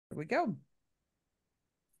we go.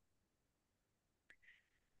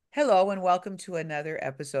 Hello, and welcome to another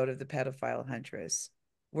episode of the Pedophile Huntress.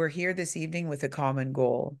 We're here this evening with a common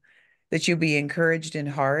goal, that you be encouraged in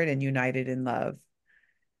heart and united in love.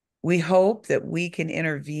 We hope that we can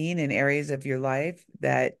intervene in areas of your life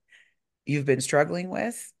that you've been struggling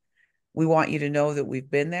with. We want you to know that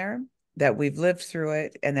we've been there, that we've lived through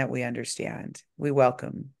it, and that we understand. We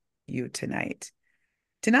welcome you tonight.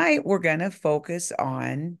 Tonight, we're going to focus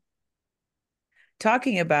on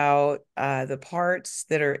talking about the parts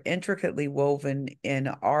that are intricately woven in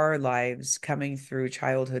our lives coming through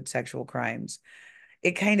childhood sexual crimes.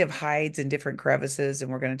 It kind of hides in different crevices,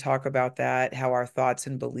 and we're going to talk about that, how our thoughts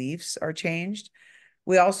and beliefs are changed.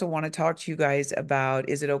 We also want to talk to you guys about,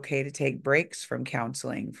 is it okay to take breaks from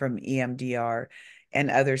counseling, from EMDR,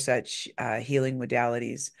 and other such healing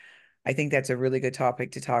modalities? I think that's a really good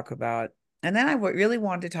topic to talk about. And then I really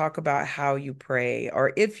wanted to talk about how you pray,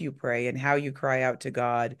 or if you pray, and how you cry out to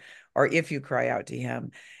God, or if you cry out to Him.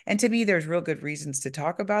 And to me, there's real good reasons to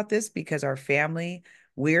talk about this because our family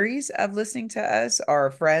wearies of listening to us, our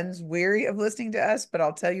friends weary of listening to us. But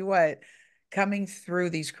I'll tell you what, coming through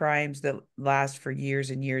these crimes that last for years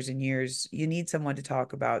and years and years, you need someone to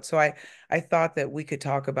talk about. So I thought that we could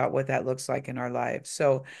talk about what that looks like in our lives.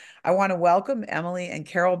 So I want to welcome Emily and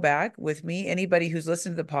Carol back with me. Anybody who's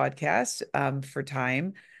listened to the podcast for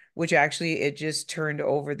time, which actually it just turned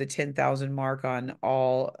over the 10,000 mark on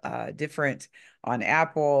all different on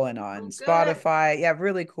Apple and on Oh, good. Spotify. Yeah,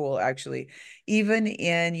 really cool, actually. Even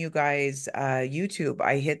in you guys YouTube,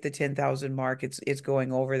 I hit the 10,000 mark. It's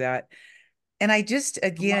going over that. And I just,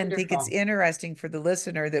 again, think it's Wonderful. interesting for the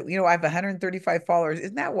listener that, I have 135 followers.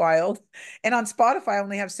 Isn't that wild? And on Spotify, I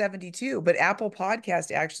only have 72, but Apple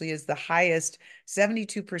Podcast actually is the highest,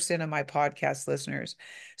 72% of my podcast listeners.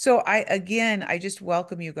 So I just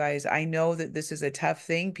welcome you guys. I know that this is a tough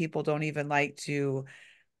thing. People don't even like to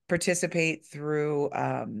participate through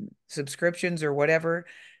subscriptions or whatever.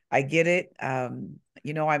 I get it. I'm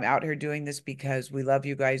out here doing this because we love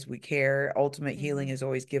you guys. We care. Ultimate healing Mhm. is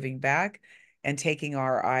always giving back and taking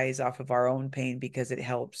our eyes off of our own pain because it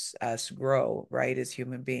helps us grow, right, as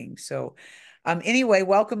human beings. So, anyway,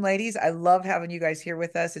 welcome, ladies. I love having you guys here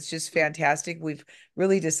with us. It's just fantastic. We've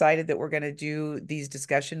really decided that we're going to do these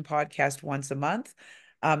discussion podcasts once a month.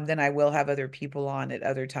 Then I will have other people on at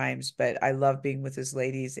other times, but I love being with these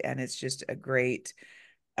ladies, and it's just a great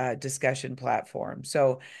discussion platform.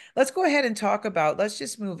 So let's go ahead and talk about, let's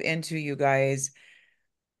just move into you guys.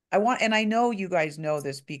 And I know you guys know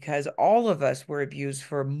this because all of us were abused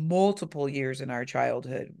for multiple years in our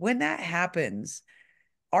childhood. When that happens,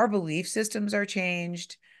 our belief systems are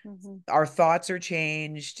changed, Mhm. our thoughts are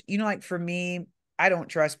changed. Like for me, I don't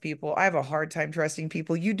trust people. I have a hard time trusting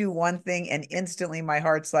people. You do one thing, and instantly my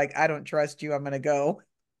heart's like, I don't trust you. I'm going to go.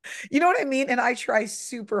 You know what I mean? And I try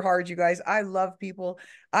super hard, you guys. I love people.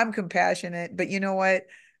 I'm compassionate, but you know what?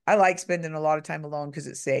 I like spending a lot of time alone because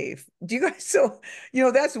it's safe. Do you guys? So,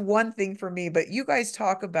 that's one thing for me. But you guys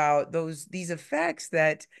talk about these effects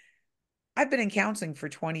that I've been in counseling for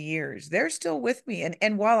 20 years. They're still with me.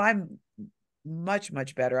 And while I'm much,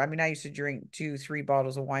 much better, I mean, I used to drink 2, 3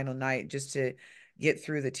 bottles of wine a night just to get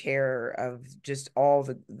through the terror of just all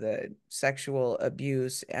the sexual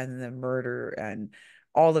abuse and the murder and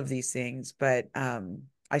all of these things. But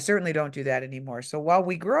I certainly don't do that anymore. So while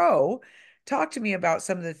we grow, talk to me about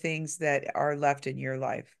some of the things that are left in your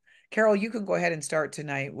life. Carol, you can go ahead and start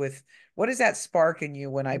tonight with what is that spark in you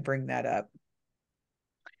when I bring that up?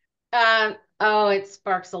 Oh, it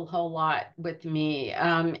sparks a whole lot with me.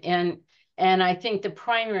 And I think the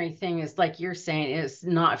primary thing is, like you're saying, is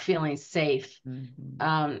not feeling safe.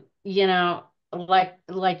 Mhm.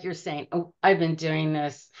 Like you're saying, oh, I've been doing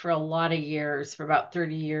this for a lot of years, for about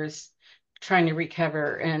 30 years, trying to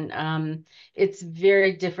recover. And it's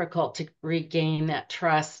very difficult to regain that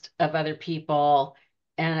trust of other people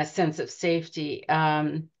and a sense of safety.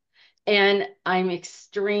 And I'm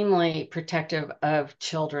extremely protective of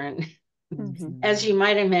children. As Mhm. you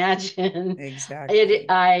might imagine, Exactly.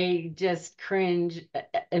 I just cringe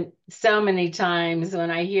so many times when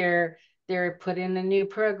I hear they're put in a new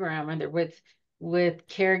program and they're with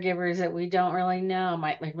caregivers that we don't really know,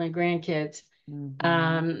 like my grandkids, Mhm.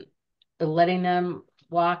 um, letting them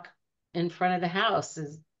walk in front of the house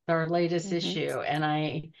is our latest Mhm. issue,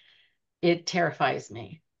 and it terrifies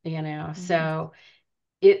me, you know. Mhm. So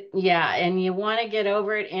yeah, and you want to get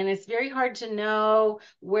over it, and it's very hard to know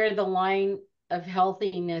where the line of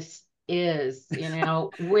healthiness is, you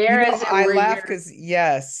know. Where is it I where laugh you're, because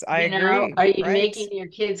yes, I you know, agree. are you Right. making your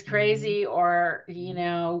kids Mhm. crazy, or, you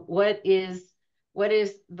know, what is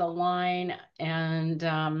the line?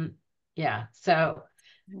 And yeah, so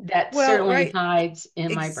that Well, certainly right. hides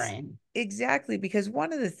in my Ex brain. exactly. Because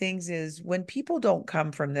one of the things is when people don't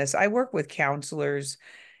come from this, I work with counselors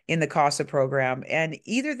in the CASA program, and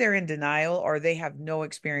either they're in denial or they have no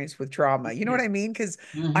experience with trauma. You know what I mean? Because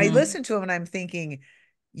I Mm-hmm. listen to them and I'm thinking,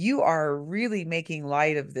 you are really making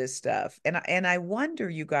light of this stuff. And I wonder,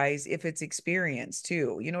 you guys, if it's experience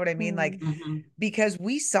too. You know what I mean? Like, Mm, Mm-hmm. because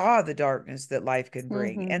we saw the darkness that life can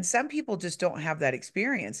bring, and mhm, some people just don't have that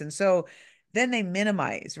experience. And so then they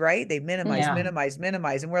minimize, right? They minimize, Yeah. minimize,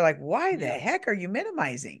 minimize. And we're like, why the Yeah. heck are you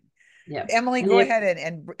minimizing? Yeah. Emily, And go if ahead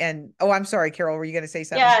and oh, I'm sorry, Carol, were you going to say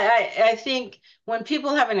Yeah, something? I think when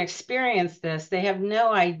people haven't experienced this, they have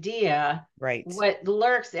no idea Right. what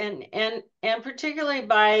lurks and particularly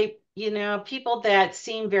by, people that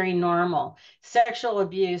seem very normal. Sexual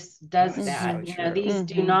abuse Oh, does that. so mhm, true. These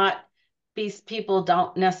do mhm, not, these people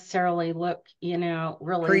don't necessarily look,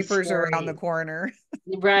 really Creepers around the scary. corner.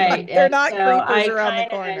 Right. Like they're And not so creepers I around the kind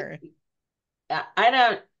corner. I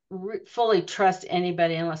don't fully trust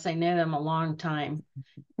anybody unless I know them a long time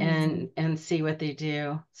mhm. and see what they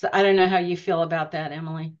do. So I don't know how you feel about that,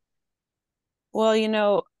 Emily.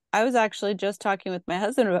 Well, I was actually just talking with my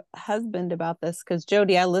husband about this because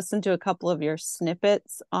Jody, I listened to a couple of your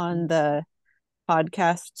snippets on the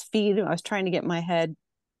podcast feed. I was trying to get my head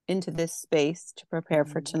into this space to prepare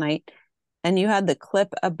for Mhm. tonight. And you had the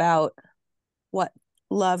clip about what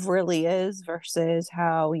love really is versus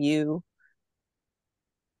how you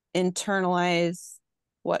internalize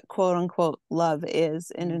what quote unquote love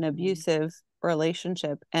is in an Mhm. abusive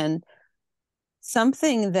relationship. And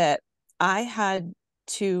something that I had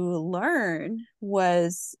to learn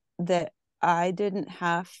was that I didn't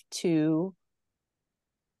have to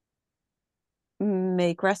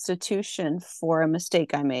make restitution for a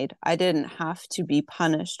mistake I made. I didn't have to be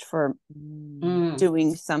punished for Mm. Mm,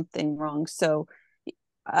 doing something wrong. So,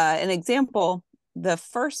 an example, the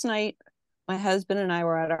first night my husband and I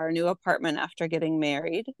were at our new apartment after getting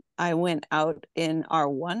married, I went out in our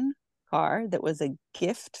one car that was a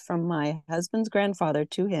gift from my husband's grandfather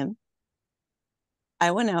to him.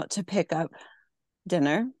 I went out to pick up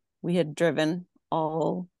dinner. We had driven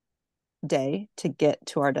all day to get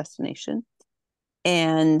to our destination.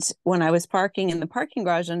 And when I was parking in the parking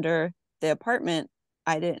garage under the apartment,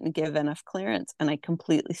 I didn't give enough clearance and I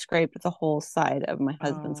completely scraped the whole side of my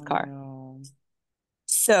husband's Oh car. no.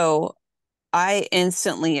 So I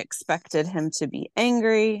instantly expected him to be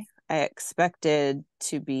angry. I expected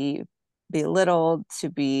to be belittled, to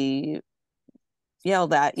be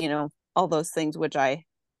yelled at, all those things which I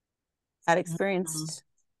had mm, experienced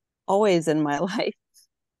always in my life.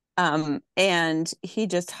 And he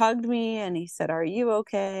just hugged me and he said, "Are you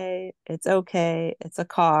okay? It's okay. It's a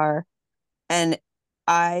car." And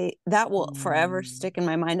that will forever Mm. stick in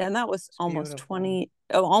my mind. And that was It's beautiful.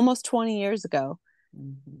 almost 20 years ago.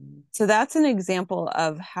 Mhm. So that's an example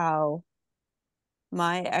of how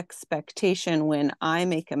my expectation when I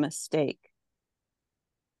make a mistake,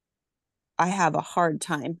 I have a hard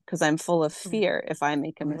time because I'm full of fear if I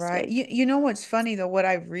make a Right. mistake. You know what's funny though? What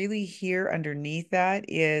I really hear underneath that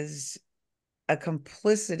is a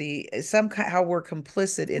complicity, some kind how we're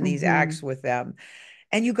complicit in these acts Mm-hmm. with them.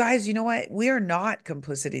 And you guys, you know what? We are not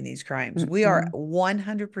complicit in these crimes. We are Mm-mm.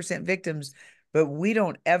 100% victims, but we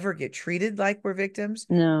don't ever get treated like we're victims.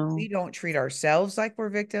 We No. don't treat ourselves like we're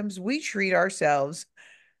victims. We treat ourselves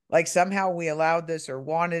like somehow we allowed this or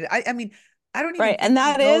wanted. I mean, I don't even Right. think And we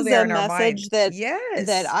that go is there a in our mind. message that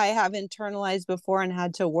Yes. I have internalized before and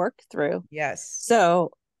had to work through. Yes.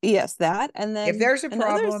 So, yes, that. And If then there's a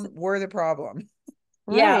another, problem, we're the problem.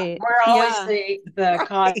 yeah, right. we're always Yeah. the Right.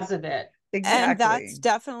 cause of it. And that's Exactly.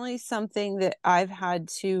 definitely something that I've had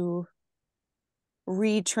to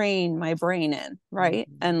retrain my brain in, right?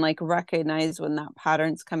 And Mhm. like recognize when that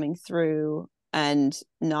pattern's coming through and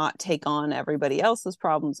not take on everybody else's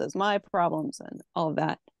problems as my problems and all of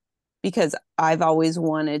that. Because I've always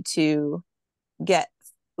wanted to get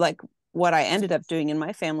like what I ended up doing in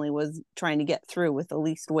my family was trying to get through with the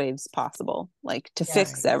least waves possible, like to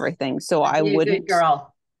fix Yes. Right. everything. So And I be a good wouldn't,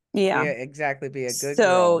 girl. Be yeah. exactly be a good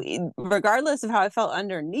So girl. regardless of how I felt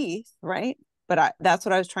underneath, right? But that's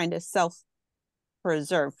what I was trying to self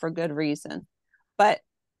preserve for good reason. But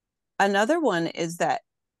another one is that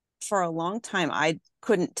for a long time, I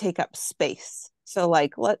couldn't take up space. So,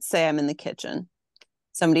 like, let's say I'm in the kitchen,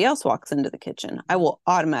 somebody else walks into the kitchen, I will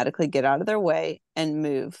automatically get out of their way and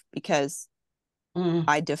move because Mm,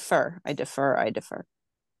 I defer, I defer, I defer.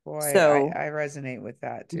 Boy, So, I resonate with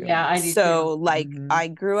that yeah, too. I do too. like, Hmm. I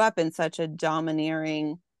grew up in such a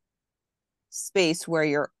domineering space where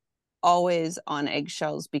you're always on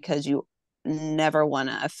eggshells because you never want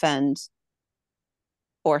to offend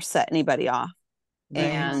or set anybody off. Right.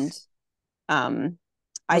 And Well,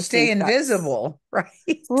 I stay think that's invisible, right?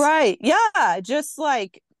 right. Yeah, just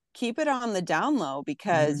like keep it on the down low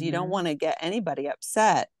because you don't Mm-hmm. want to get anybody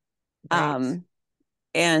upset. Right. Um,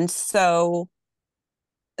 and so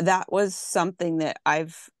that was something that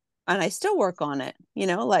and I still work on it,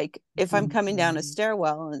 like if I'm coming down a Mm-hmm.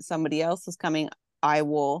 stairwell and somebody else is coming, I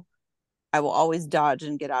will I will always dodge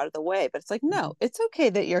and get out of the way. But it's like, no, it's okay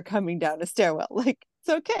that you're coming down a stairwell. Like, it's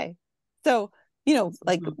okay. So,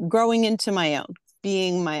 like Mhm. growing into my own,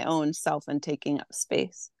 being my own self and taking up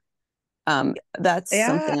space. That's Yeah,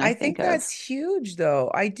 something I I think think of. that's huge though.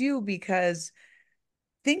 I do because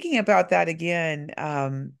thinking about that again,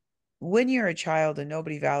 when you're a child and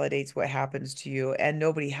nobody validates what happens to you and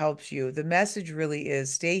nobody helps you, the message really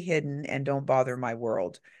is stay hidden and don't bother my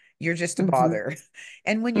world. You're just a Mm-hmm. bother.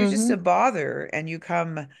 And when you're just Mm-hmm. a bother and you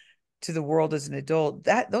come to the world as an adult,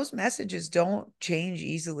 that those messages don't change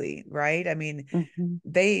easily, right? I mean, Mm-hmm.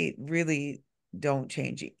 they really don't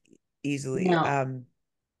change easily. No.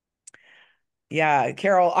 Yeah,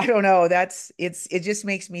 Carol, I don't know. It just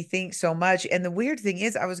makes me think so much. And the weird thing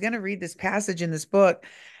is, I was going to read this passage in this book,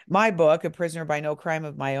 my book, A Prisoner by No Crime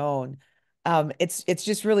of My Own. It's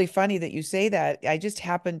just really funny that you say that. I just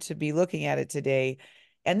happened to be looking at it today,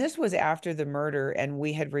 and this was after the murder, and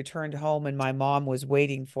we had returned home, and my mom was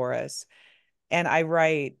waiting for us. And I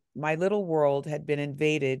write, my little world had been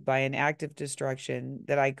invaded by an act of destruction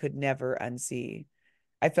that I could never unsee.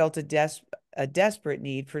 I felt a desperate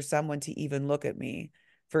need for someone to even look at me,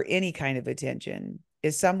 for any kind of attention.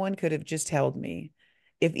 If someone could have just held me,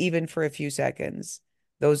 if even for a few seconds,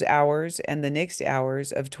 those hours and the next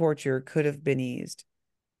hours of torture could have been eased.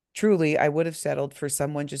 Truly, I would have settled for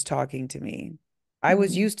someone just talking to me. I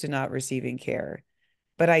was Mm-hmm. used to not receiving care,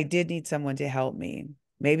 but I did need someone to help me,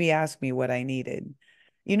 maybe ask me what I needed.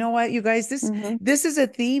 You know what, you guys, this Mm-hmm. this is a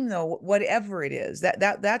theme though, whatever it is.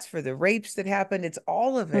 That's for the rapes that happened, it's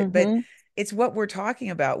all of it, but Mm-hmm. it's what we're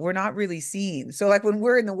talking about. We're not really seen. So like when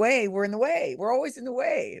we're in the way, we're in the way. We're always in the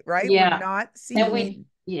way, right? We're Yeah. not And seen.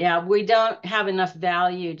 we don't have enough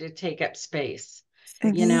value to take up space.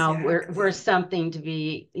 Mm-hmm. We're Exactly. something to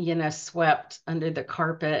be, swept under the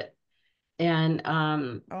carpet. And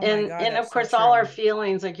Oh my God, and that's of so course all our true.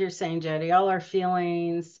 feelings, like you're saying, Jody, all our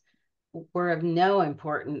feelings were of no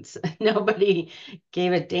importance. Nobody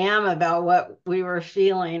gave a damn about what we were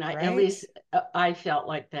feeling. At Right. least I felt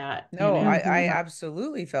like that. No, I Mm-hmm.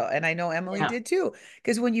 absolutely felt, and I know Emily Yeah. did too.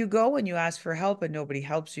 Because when you go and you ask for help and nobody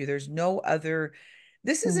helps you, there's no other.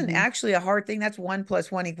 This isn't Mm-hmm. actually a hard thing. That's 1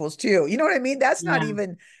 + 1 = 2. You know what I mean? That's not Yeah.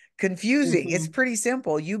 even confusing. It's Hmm. pretty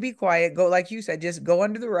simple. You be quiet, go like you said, just go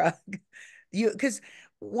under the rug. Because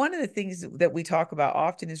one of the things that we talk about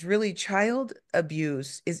often is really child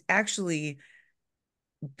abuse is actually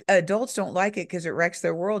adults don't like it because it wrecks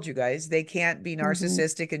their world, you guys. They can't be Mm-hmm.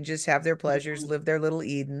 narcissistic and just have their pleasures, Hmm. live their little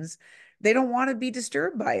Edens. They don't want to be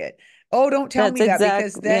disturbed by it. Oh, don't tell That's me that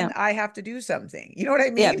because exactly, yeah. then I have to do something. You know what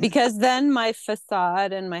I Yeah, mean? because then my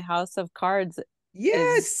facade and my house of cards is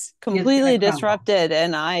Yes. It's gonna completely crumble. disrupted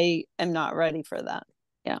and I am not ready for that.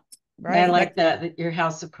 Yeah. I Right. like Like, that, your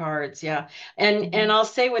house of cards. Yeah. And mhm. I'll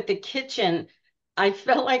say with the kitchen, I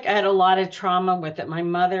felt like I had a lot of trauma with it. My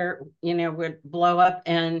mother, would blow up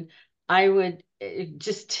and I would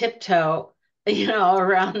just tiptoe,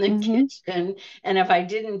 around the Mm-hmm. kitchen. And if I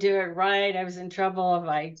didn't do it right, I was in trouble. If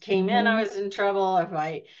I came in, I Mm-hmm. was in trouble. If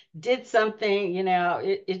I did something,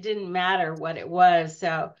 it didn't matter what it was.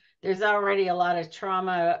 So there's already a lot of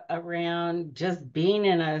trauma around just being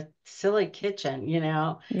in a silly kitchen.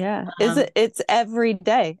 Yeah. Um, It's every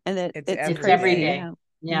day and It's it's it's every every crazy. day. Yeah. day.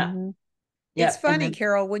 Yeah. Mm-hmm. It's Yep. And funny, then,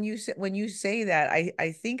 Carol, when you say that,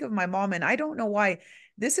 I think of my mom, and I don't know why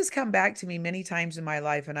this has come back to me many times in my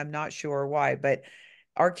life, and I'm not sure why, but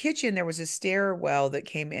our kitchen, there was a stairwell that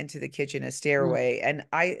came into the kitchen, a mm, stairway, and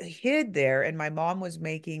I hid there, and my mom was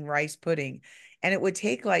making rice pudding, and it would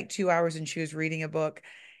take like 2 hours, and she was reading a book,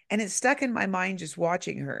 and it stuck in my mind just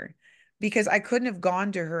watching her because I couldn't have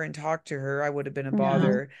gone to her and talked to her. I would have been a Mm-hmm.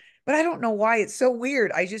 bother. But I don't know why it's so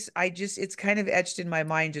weird. It's kind of etched in my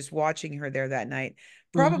mind just watching her there that night,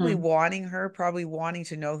 probably mm-hmm. wanting her, probably wanting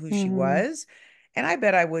to know who she Mm-hmm. was. And I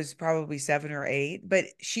bet I was probably 7 or 8, but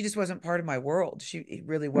she just wasn't part of my world. It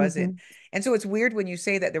really wasn't. Mm-hmm. And so it's weird when you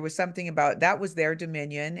say that there was something about that was their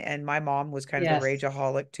dominion. And my mom was kind of a Yes.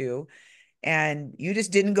 rageaholic too. And you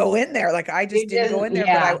just didn't go in there. Like I just You didn't go just, in there,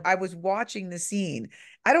 but yeah. I was watching the scene.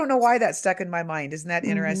 I don't know why that stuck in my mind. Isn't that Mm-hmm.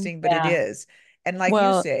 interesting? But it Yeah. is. And like you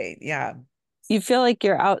Well, say, yeah. you feel like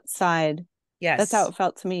you're outside. That's how Yes. it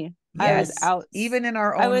felt to me. I was Yes. out. Even in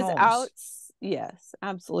our I own was out. homes, Yes,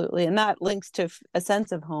 absolutely. And that links to a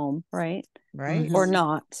sense of home, right? Or right? Mm-hmm.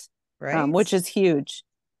 not. Right. which is huge.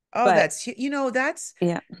 Oh, But that's, you know, that's,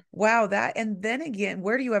 yeah. wow, that, and then again,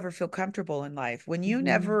 where do you ever feel comfortable in life? When you Mhm.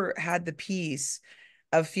 never had the peace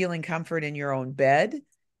of feeling comfort in your own bed,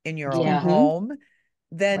 in your own Yeah, Hmm. home,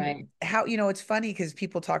 then right. how, you know, it's funny because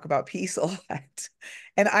people talk about peace a lot.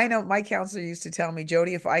 And I know my counselor used to tell me,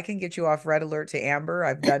 Jody, if I can get you off red alert to amber,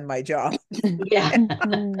 I've done my job. Yeah.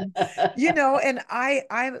 Hmm. You know, and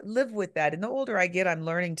I live with that. And the older I get, I'm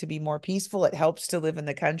learning to be more peaceful. It helps to live in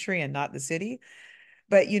the country and not the city.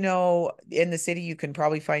 But you know, in the city, you can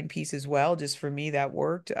probably find peace as well. Just for me, that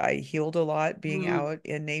worked. I healed a lot being Mm, out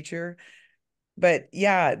in nature. But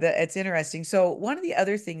yeah, it's interesting. So one of the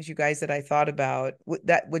other things, you guys, that I thought about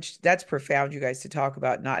that, which that's profound, you guys, to talk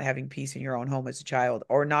about not having peace in your own home as a child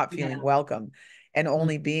or not feeling yeah. welcome and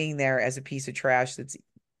only Mhm. being there as a piece of trash that's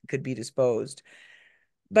could be disposed.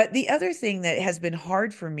 But the other thing that has been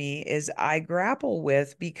hard for me is I grapple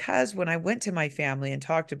with, because when I went to my family and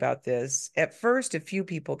talked about this, at first a few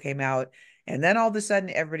people came out, and then all of a sudden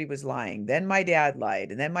everybody was lying. Then my dad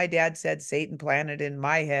lied. And then my dad said Satan planted in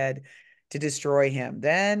my head to destroy him.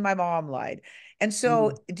 Then my mom lied. And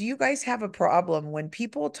so, Mm. do you guys have a problem when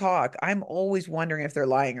people talk? I'm always wondering if they're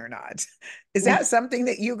lying or not. Is that something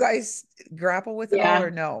that you guys grapple with at all, or Yeah.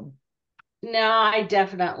 no? No, I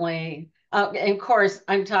definitely. And of course,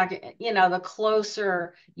 I'm talking, the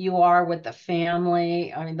closer you are with the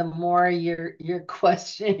family, I mean, the more you're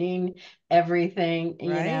questioning everything,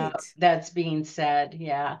 Right. that's being said.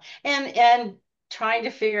 Yeah. And trying to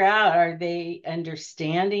figure out, are they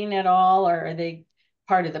understanding at all, or are they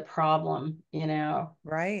part of the problem,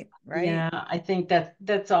 Right. Right. Yeah, I think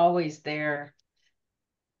that's always there.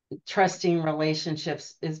 Trusting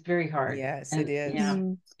relationships is very hard. Yes, it And yeah, is.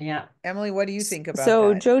 Mm. yeah. Emily, what do you think about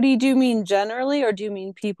So, that? Jody, do you mean generally or do you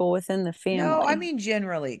mean people within the No, I family? mean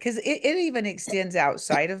generally, because it even extends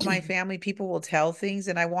outside of my family. People will tell things,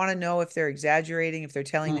 and I want to know if they're exaggerating, if they're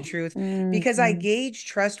telling the Mm. truth, because I Hmm. gauge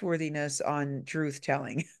trustworthiness on truth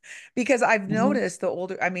telling. Because I've Hmm. noticed the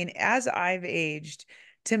older, I mean, as I've aged,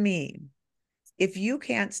 to me, if you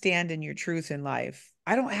can't stand in your truth in life,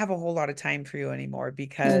 I don't have a whole lot of time for you anymore,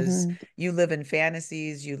 because Hmm. you live in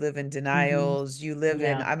fantasies, you live in Hmm. denials, you live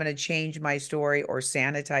in, Yeah. I'm going to change my story or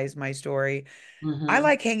sanitize my story. I Hmm.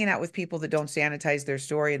 like hanging out with people that don't sanitize their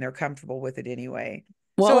story and they're comfortable with it anyway.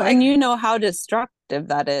 So Well, and you know how destructive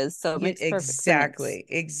that is, so it makes perfect sense. exactly.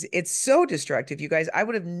 It's so destructive, you guys. I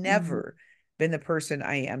would have Hmm. never been the person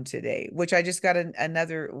I am today, which I just got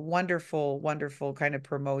another wonderful, wonderful kind of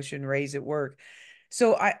promotion raise at work.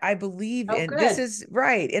 So I believe Oh, in this good. is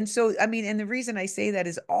right. And so, I mean, and the reason I say that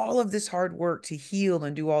is all of this hard work to heal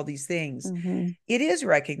and do all these things, Hmm. it is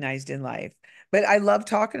recognized in life. But I love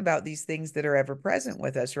talking about these things that are ever present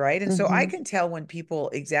with us, right? And so I Hmm. can tell when people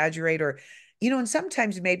exaggerate or, you know, and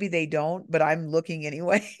sometimes maybe they don't, but I'm looking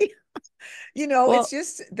anyway. You know, it's Well,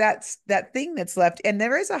 just that's that thing that's left. And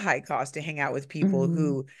there is a high cost to hang out with people mhm.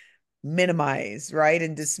 who minimize, right?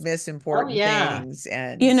 And dismiss Oh, important yeah. things. You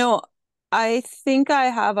And know, I think I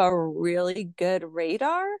have a really good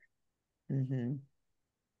radar, mhm.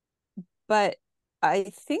 but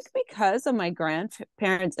I think because of my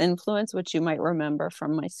grandparents' influence, which you might remember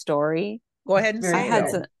from my story, Go ahead and I Very say had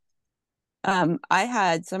it. some good. I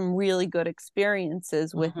had some really good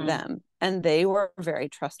experiences with Hmm. them, and they were very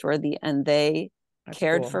trustworthy and they That's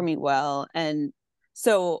cared for cool. me well. And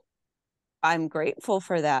so I'm grateful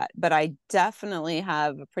for that, but I definitely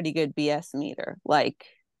have a pretty good BS meter. Like,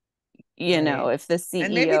 Right. if the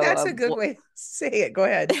And maybe CEO that's of a good way to say it. Go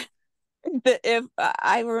ahead. if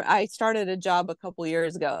I started a job a couple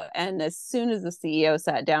years ago, and as soon as the CEO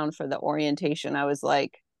sat down for the orientation, I was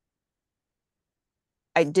like,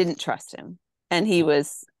 I didn't trust him, and he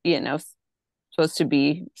was, supposed to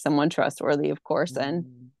be someone trustworthy, of course. And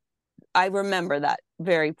Mhm. I remember that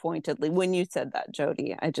very pointedly when you said that,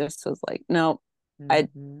 Jody. I just was like, no, I.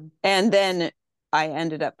 Mhm. And then I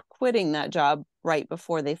ended up quitting that job right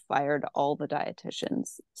before they fired all the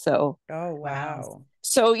dietitians. So, Oh, Wow. wow.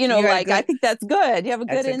 So you got a like, I good, think that's good. You have a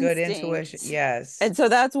good that's a good intuition. instinct. Yes. And so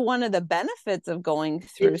that's one of the benefits of going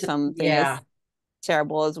through something as Yeah.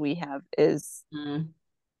 terrible as we have is Mm.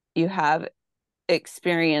 you have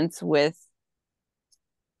experience with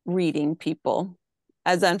reading people,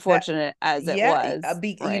 as That unfortunate as it yeah, was,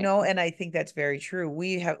 you right? know, and I think that's very true.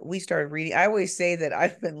 We started reading. I always say that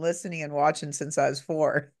I've been listening and watching since I was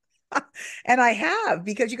 4. And I have,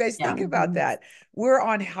 because you guys Yeah. think about Hmm. that. We're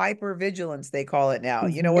on hypervigilance, they call it now.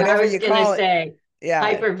 You know, Hmm. Yeah, I whatever was you gonna call it. say Yeah.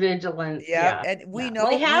 hypervigilance. Yeah. Yeah. And we Yeah.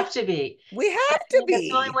 Well, you know have to be. we I have to mean, that's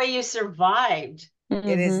the only be. way you survived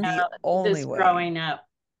It is Hmm. the only this way. growing up,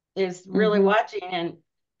 is really Hmm. watching. And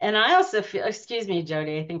And I also feel, excuse me,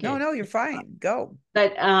 Jody, I think No, I, no, you're fine. Go.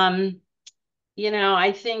 but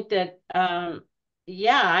I think that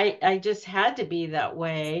yeah, I just had to be that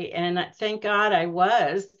way. And thank God I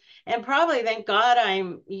was. And probably thank God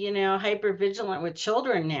I'm, hyper vigilant with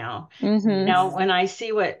children now. Mm-hmm. When I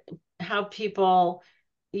see how people,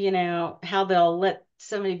 how they'll let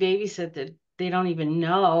somebody babysit that they don't even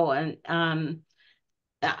know. And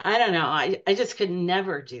I don't know. I just could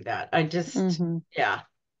never do that. Mm-hmm. Yeah.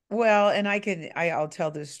 Well, and I'll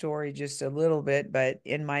tell this story just a little bit, but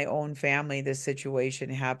in my own family, this situation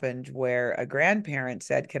happened where a grandparent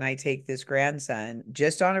said, "Can I take this grandson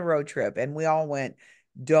just on a road trip?" And we all went,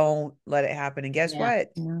 "Don't let it happen." And guess Yeah.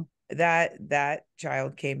 what? No. That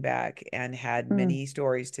child came back and had Mm. many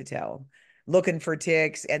stories to tell, looking for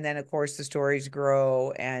ticks, and then of course the stories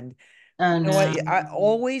grow. And Oh, you know what? no. I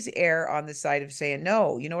always err on the side of saying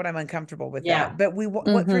no. You know what? I'm uncomfortable with that. Yeah. But what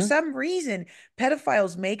for Mm-hmm. some reason,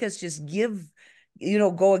 pedophiles make us just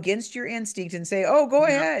go against your instinct and say, "Oh, go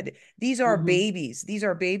Yeah. ahead. These are Hmm. babies. These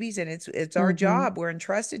are babies, and it's our Mm-hmm. job. We're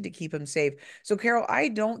entrusted to keep them safe." So, Carol, I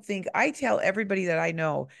don't think I tell everybody that I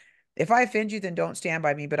know, if I offend you, then don't stand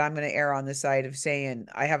by me. But I'm going to err on the side of saying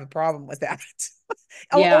I have a problem with that.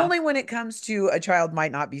 Yeah. Only when it comes to a child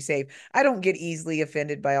might not be safe. I don't get easily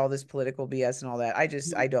offended by all this political BS and all that.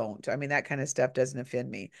 I don't. I mean, that kind of stuff doesn't offend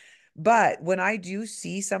me. But when I do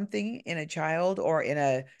see something in a child or in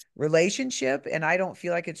a relationship and I don't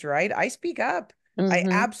feel like it's right, I speak up. I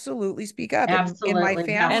Mm-hmm. absolutely speak up. In my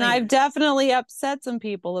Absolutely have And to. family, I've definitely upset some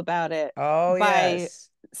people about it oh by yes.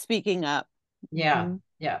 speaking up. Yeah. Mm-hmm.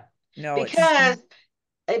 Yeah. No, it's Mm-hmm. Because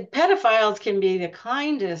pedophiles can be the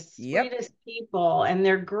kindest, yep, sweetest people, and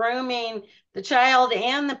they're grooming the child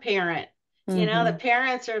and the parent. The Mm-hmm.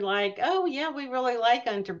 parents are like, "Oh yeah, we really like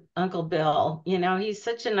Uncle Bill. He's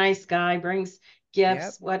such a nice guy, brings yep,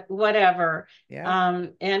 gifts, whatever." yep.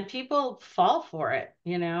 And people fall for it.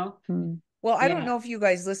 Well, I don't Yeah. know if you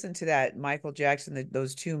guys listened to that Michael Jackson,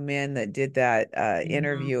 those two men that did that Mhm.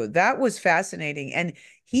 interview. That was fascinating. And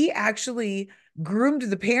he actually groomed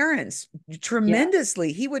the parents Yeah.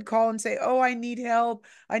 tremendously. He would call and say, "Oh, I need help.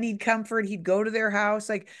 I need comfort." He'd go to their house.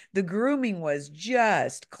 Like the grooming was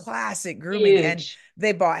just classic grooming. And Huge.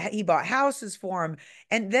 he bought houses for them.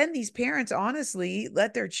 And then these parents honestly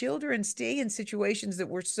let their children stay in situations that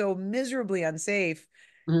were so miserably unsafe,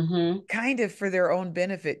 Hmm. kind of for their own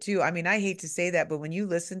benefit too. I mean, I hate to say that, but when you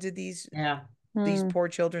listen to Yeah. these poor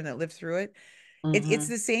children that live through it, it's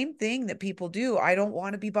Hmm. the same thing that people do. I don't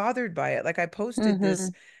want to be bothered by it. Like I posted Mm-hmm.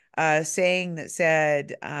 this saying that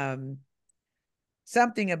said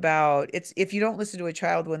something about, it's if you don't listen to a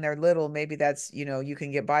child when they're little, maybe that's, you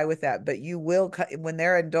can get by with that, but you will when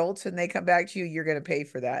they're adults and they come back to you, you're going to pay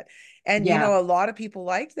for that. And Yeah. a lot of people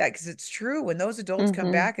liked that because it's true. When those adults come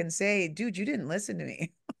Mm-hmm. back and say, "Dude, you didn't listen to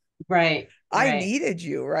me. Right. I Right. needed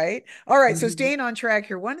you," right? All right. So Hmm. staying on track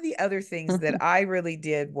here, one of the other things that I really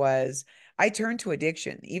did was I turned to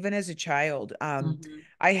addiction. Even as a child, Hmm.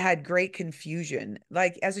 I had great confusion.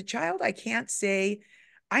 Like as a child, I can't say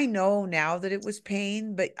I know now that it was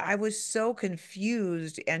pain, but I was so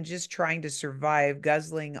confused and just trying to survive,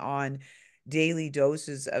 guzzling on daily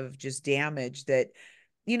doses of just damage that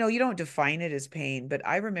you don't define it as pain, but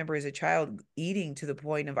I remember as a child eating to the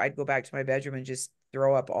point of I'd go back to my bedroom and just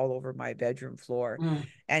throw up all over my bedroom floor.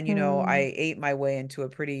 And, Mm-hmm. I ate my way into a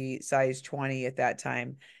pretty size 20 at that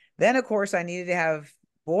time. Then, of course, I needed to have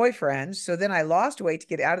boyfriends. So then I lost weight to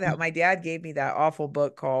get out of that. My dad gave me that awful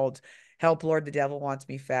book called Help Lord, the Devil Wants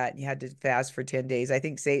Me Fat. And you had to fast for 10 days. I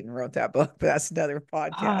think Satan wrote that book, but that's another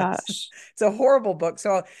podcast. Gosh. It's a horrible book.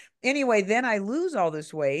 So anyway, then I lose all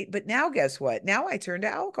this weight, but now guess what? Now I turn to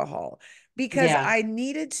alcohol because Yeah. I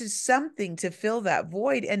needed to something to fill that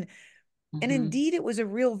void. And Hmm. indeed it was a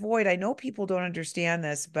real void. I know people don't understand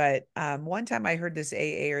this, but one time I heard this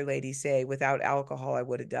AA lady say, "Without alcohol, I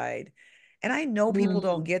would have died." And I know people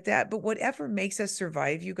don't Hmm. get that, but whatever makes us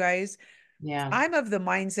survive, you guys, Yeah. I'm of the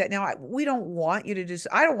mindset now, we don't want you to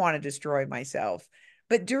I don't want to destroy myself.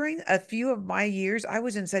 But during a few of my years, I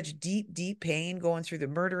was in such deep, deep pain going through the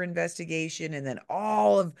murder investigation. And then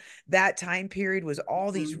all of that time period was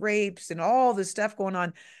all these Mhm. rapes and all this stuff going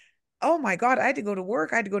on. Oh my God, I had to go to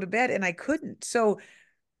work, I had to go to bed, and I couldn't. So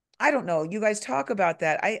I don't know. You guys talk about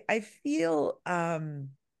that. I feel I'm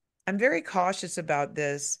very cautious about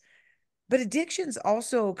this, but addictions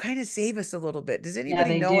also kind of save us a little bit. Does Yeah,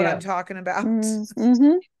 anybody they know what I'm do. talking about?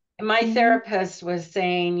 Mm-hmm. My Mm-hmm. therapist was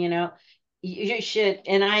saying, you should,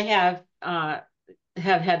 and I have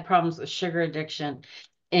had problems with sugar addiction.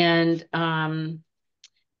 And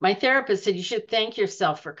my therapist said you should thank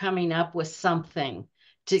yourself for coming up with something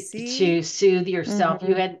to See? soothe yourself.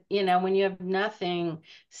 You Mhm. had, when you have nothing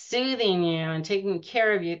soothing you and taking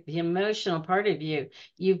care of you, the emotional part of you,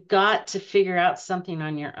 you've got to figure out something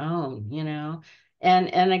on your own.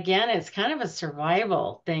 And again, it's kind of a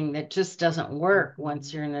survival thing that just doesn't work once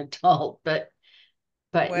Mhm. you're an adult. But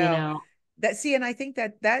Well, and I think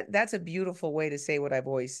that's a beautiful way to say what I've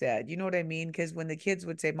always said. You know what I mean? Because when the kids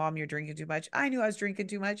would say, "Mom, you're drinking too much," I knew I was drinking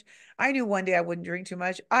too much. I knew one day I wouldn't drink too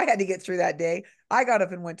much. I had to get through that day. I got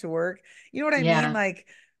up and went to work. You know what I mean? yeah. Like,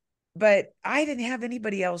 but I didn't have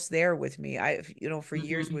anybody else there with me. For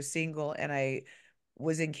years Hmm. was single and I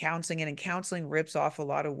was in counseling, and in counseling rips off a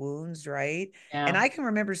lot of wounds, right? And Yeah. I can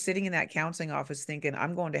remember sitting in that counseling office thinking,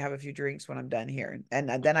 I'm going to have a few drinks when I'm done here. And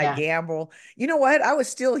then I Yeah. gamble. You know what? I was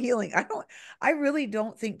still healing. I really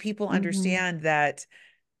don't think people Mhm. understand that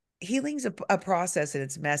healing's a process and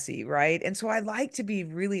it's messy, right? And so I like to be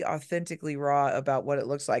really authentically raw about what it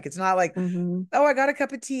looks like. It's not like, Mhm. oh, I got a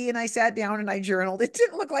cup of tea and I sat down and I journaled. It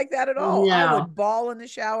didn't look like that at all. I No. would bawl in the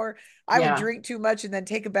shower. I would Yeah. drink too much and then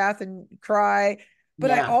take a bath and cry. But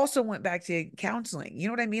I Yeah. also went back to counseling. You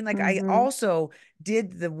know what I mean? Like I Mhm. also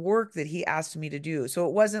did the work that he asked me to do. So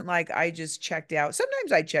it wasn't like I just checked out.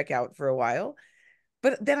 Sometimes I check out for a while,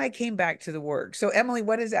 but then I came back to the work. So Emily,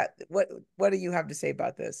 what is that? What do you have to say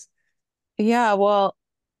about this? Yeah, well,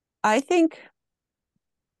 I think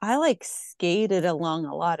I like skated along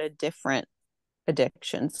a lot of different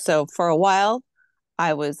addictions. So for a while,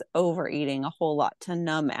 I was overeating a whole lot to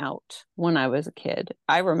numb out when I was a kid.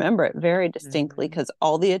 I remember it very distinctly Mhm. because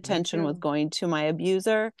all the Me attention was too. going to my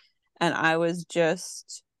abuser, and I was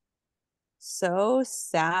just so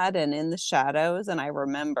sad and in the shadows. And I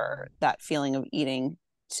remember that feeling of eating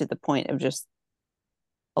to the point of just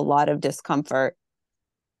a lot of discomfort.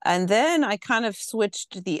 And then I kind of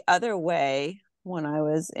switched the other way when I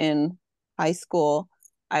was in high school.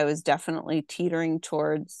 I was definitely teetering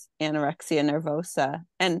towards anorexia nervosa.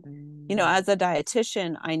 And, Mm. as a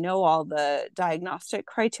dietitian, I know all the diagnostic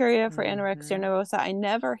criteria for anorexia Mhm. nervosa. I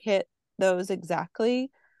never hit those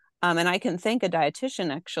exactly. And I can thank a dietitian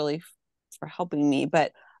actually for helping me,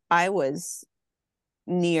 but I was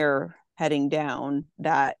near heading down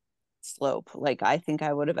that slope. Like, I think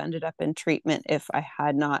I would have ended up in treatment if I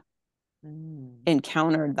had not Mm.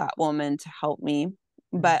 encountered that woman to help me.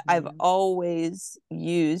 But I've Mhm. always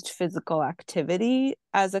used physical activity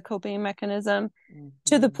as a coping mechanism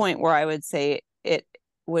to the Mhm. point where I would say it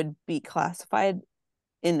would be classified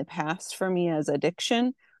in the past for me as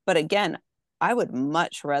addiction. But again, I would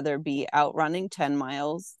much rather be out running 10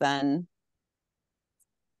 miles than,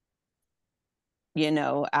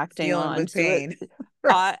 acting Dealing on with pain.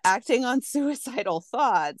 Right. acting on suicidal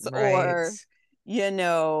thoughts, Right. or you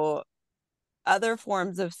know other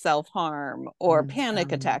forms of self-harm or panic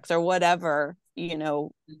Mhm. attacks or whatever, Hmm.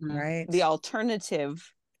 the Right.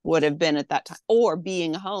 alternative would have been at that time, or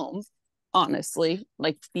being home. Honestly,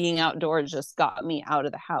 like, being outdoors just got me out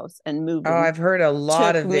of the house, and Oh, moving I've heard a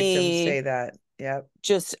lot took of victims me say that. Yep.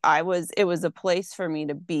 just it was a place for me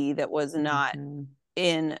to be that was not Mhm.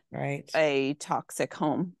 in Right. a toxic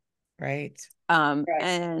home. Right. Right.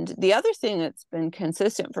 And the other thing that's been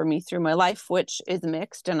consistent for me through my life, which is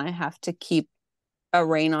mixed and I have to keep a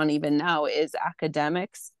rein on even now, is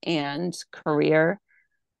academics and career,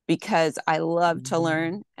 because I love to Mhm.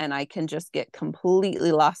 learn and I can just get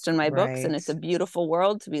completely lost in my books. And Right. it's a beautiful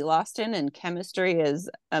world to be lost in. And chemistry is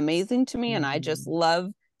amazing to me. And I just Mhm.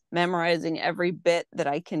 love memorizing every bit that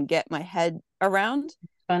I can get my head around,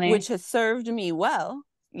 which Funny. has served me well,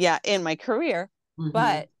 yeah, in my career, Hmm.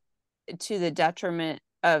 but to the detriment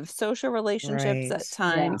of social relationships Right. at Yeah.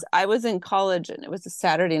 times. I was in college and it was a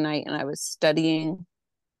Saturday night and I was studying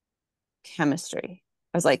chemistry.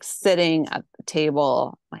 I was like sitting at the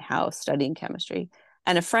table, my house, studying chemistry.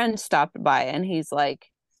 And a friend stopped by and he's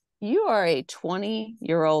like, "You are a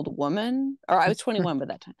 20-year-old woman," or I was 21 by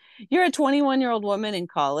that time. "You're a 21-year-old woman in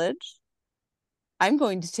college. I'm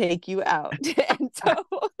going to take you out." And so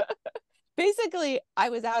basically, I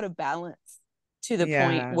was out of balance to the point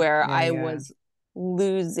Yeah. where Yeah. I Yeah. was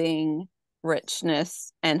losing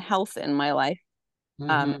richness and health in my life. Hmm.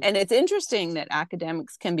 And it's interesting that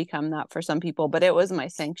academics can become that for some people, but it was my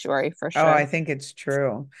sanctuary for Oh, I sure. think it's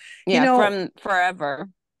true. You Yeah, know, from forever.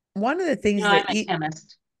 one of the things I'm that a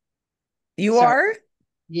chemist. you Sorry. are,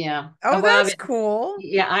 Yeah. oh, Well, that's cool.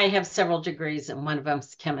 yeah, I have several degrees, and one of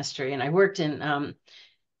them's chemistry. And I worked in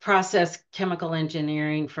process chemical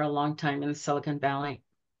engineering for a long time in Silicon Valley.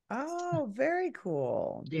 Oh, very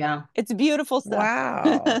cool. Yeah. It's beautiful stuff.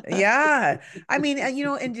 Wow. Yeah. I mean,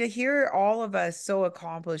 and to hear all of us so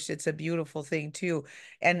accomplished, it's a beautiful thing too.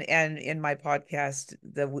 And in my podcast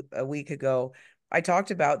a week ago, I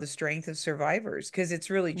talked about the strength of survivors because it's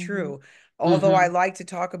really Mm-hmm. true. Although I Mm-hmm. like to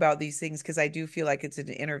talk about these things because I do feel like it's an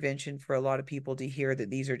intervention for a lot of people to hear that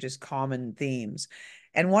these are just common themes.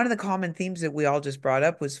 And one of the common themes that we all just brought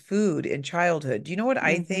up was food in childhood. Do you know what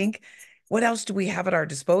I Mm-hmm. think? What else do we have at our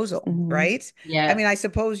disposal, Mm-hmm. right? I Yeah. mean, I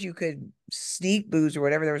suppose you could sneak booze or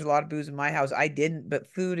whatever. There was a lot of booze in my house. I didn't,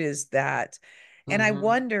 but food is that. And I Mm-hmm.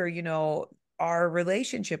 wonder, our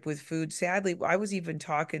relationship with food, sadly, I was even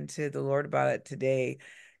talking to the Lord about it today,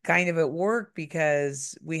 kind of at work,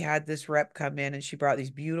 because we had this rep come in and she brought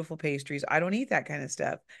these beautiful pastries. I don't eat that kind of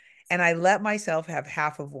stuff. And I let myself have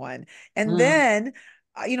half of one. And Mm. then,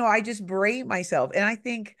 I just berate myself. And I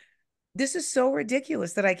think, this is so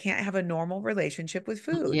ridiculous that I can't have a normal relationship with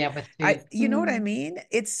food. Yeah, with food. You know what I mean?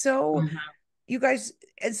 It's so, Mm-hmm. you guys,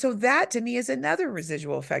 and so that to me is another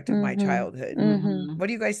residual effect of my Mm-hmm. childhood. Mm-hmm. Mm-hmm. What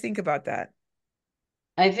do you guys think about that?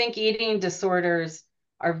 I think eating disorders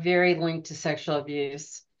are very linked to sexual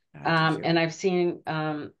abuse. I do And too. I've seen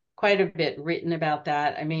quite a bit written about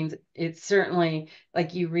that. I mean, it's certainly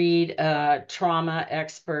like you read trauma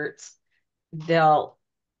experts, they'll,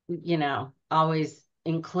 always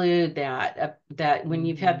include that when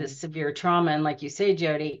you've had Hmm. this severe trauma, and like you say,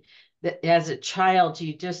 Jody, that as a child,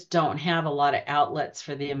 you just don't have a lot of outlets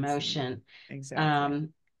for the emotion. Exactly. Um,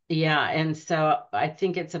 yeah, and so I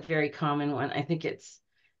think it's a very common one. I think it's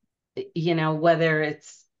whether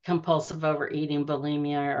it's compulsive overeating,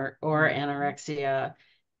 bulimia, or Hmm. anorexia,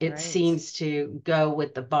 it Right. seems to go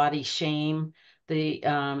with the body shame, the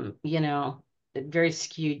the very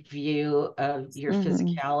skewed view of your Mm-hmm.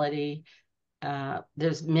 physicality.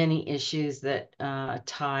 There's many issues that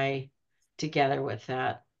tie together with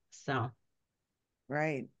that. So,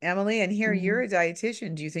 Right. Emily, and here Mm-hmm. you're a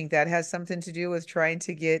dietitian. Do you think that has something to do with trying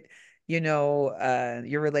to get,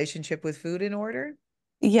 your relationship with food in order?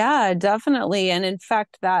 Yeah, definitely. And in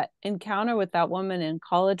fact, that encounter with that woman in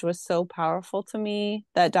college was so powerful to me,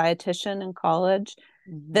 that dietitian in college,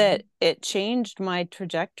 that Hmm. it changed my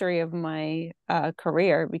trajectory of my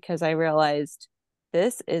career, because I realized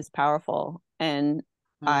this is powerful. And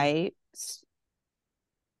mm, I,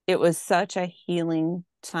 it was such a healing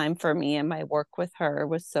time for me, and my work with her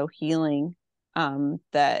was so healing,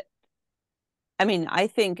 that, I mean, I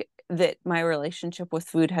think that my relationship with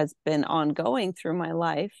food has been ongoing through my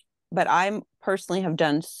life, but I personally have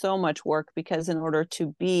done so much work, because in order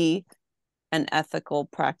to be an ethical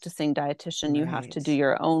practicing dietitian, you have to Right. do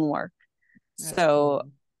your own work. That's So,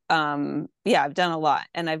 cool. yeah, I've done a lot,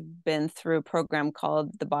 and I've been through a program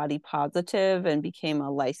called the Body Positive and became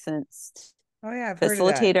a licensed Oh yeah, I've heard of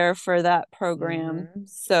that. facilitator for that program. Hmm.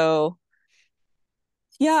 So,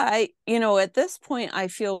 yeah, at this point, I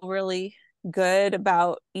feel really good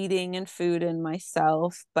about eating and food and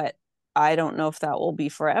myself, but I don't know if that will be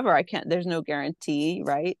forever. I can't, there's no guarantee,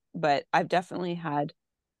 right? But I've definitely had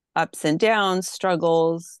ups and downs,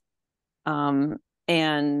 struggles, um,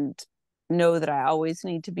 and know that I always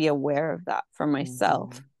need to be aware of that for Hmm.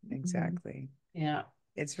 myself. Mhm. Exactly. yeah.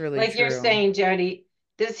 It's really Like you're true. saying, Jody,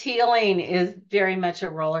 this healing is very much a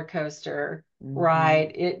roller coaster Hmm.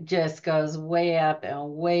 ride. It just goes way up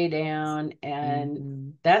and way down, and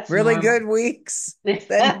Hmm. that's Really good normal. weeks,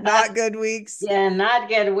 then not good weeks. Yeah, not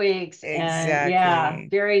good weeks, and yeah, Exactly.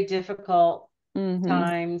 very difficult Mhm.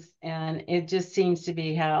 times, and it just seems to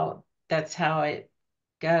be how that's how it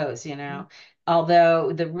goes.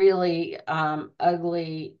 Although the really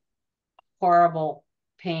ugly, horrible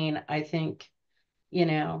pain, I think,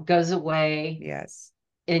 goes away, Yes.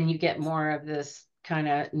 and you get more of this kind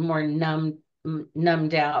of more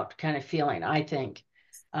numbed out kind of feeling, I think.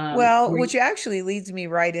 Well, Where which actually leads me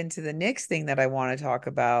right into the next thing that I want to talk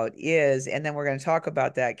about is, and then we're going to talk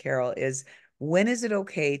about that, Carol, is when is it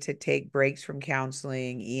okay to take breaks from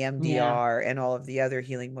counseling, yeah, EMDR, and all of the other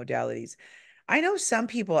healing modalities? I know some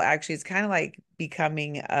people actually, it's kind of like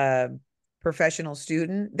becoming a professional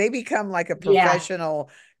student. They become like a yeah, professional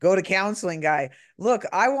go to counseling guy. Look,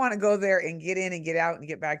 I want to go there and get in and get out and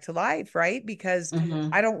get back to life, right? Because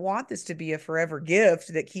I hmm, don't want this to be a forever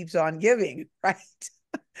gift that keeps on giving, right?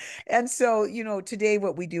 And so, today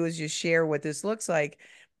what we do is just share what this looks like.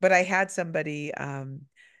 But I had somebody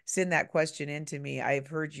send that question in to me. I've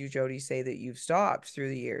heard you, Jody, say that you've stopped through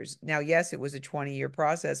the years. Now, yes, it was a 20-year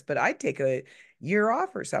process, but I'd take a year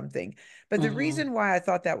off or something. But the hmm, reason why I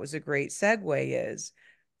thought that was a great segue is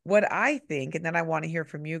what I think, and then I want to hear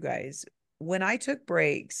from you guys. When I took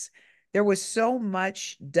breaks, there was so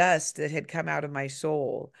much dust that had come out of my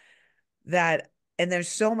soul that, and there's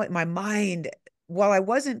so much, my mind, while I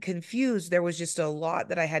wasn't confused, there was just a lot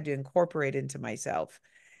that I had to incorporate into myself.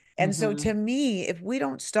 And so hmm, to me, if we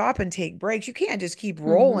don't stop and take breaks, you can't just keep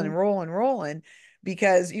rolling Mhm. and rolling and rolling.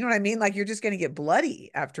 because you know what I mean? Like you're just going to get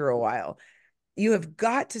bloody after a while. You have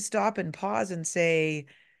got to stop and pause and say,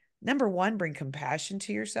 number one, bring compassion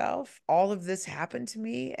to yourself. All of this happened to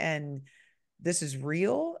me and this is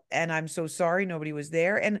real. And I'm so sorry nobody was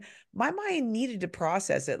there. And my mind needed to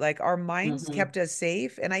process it. Like our minds Mm-hmm. kept us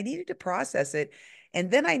safe and I needed to process it.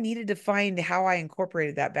 And then I needed to find how I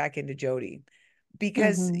incorporated that back into Jody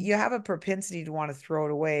because Mm-hmm. you have a propensity to want to throw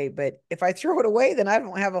it away. But if I throw it away, then I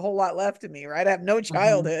don't have a whole lot left of me, right? I have no Mm-hmm.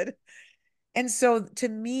 childhood. And so to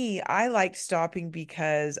me, I liked stopping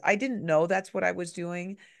because I didn't know that's what I was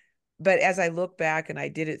doing. But as I look back and I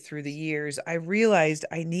did it through the years, I realized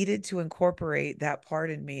I needed to incorporate that part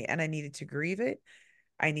in me and I needed to grieve it.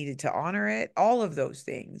 I needed to honor it, all of those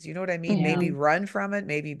things. You know what I mean? Yeah. Maybe run from it,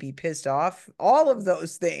 maybe be pissed off, all of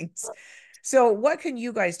those things. So, what can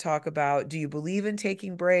you guys talk about? Do you believe in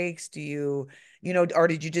taking breaks? Do you, or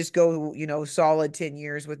did you just go, solid 10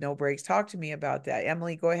 years with no breaks? Talk to me about that.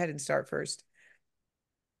 Emily, go ahead and start first.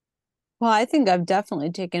 Well, I think I've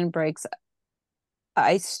definitely taken breaks.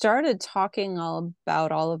 I started talking all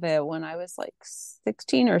about all of it when I was like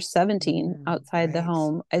 16 or 17 outside the Right,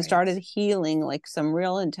 home. I started right. healing, like some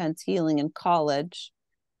real intense healing in college.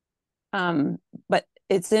 But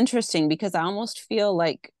it's interesting because I almost feel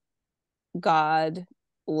like God,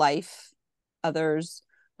 life, others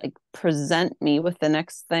like present me with the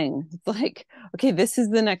next thing. It's like, okay, this is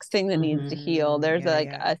the next thing that needs to heal. There's Yeah,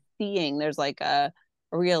 like yeah. a seeing, there's like a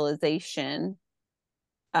realization,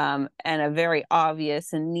 and a very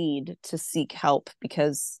obvious need to seek help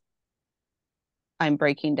because I'm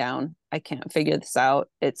breaking down. I can't figure this out.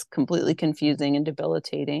 It's completely Mhm. confusing and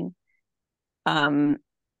debilitating. Um,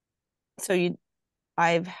 so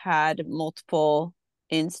I've had multiple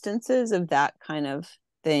instances of that kind of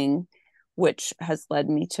thing, which has led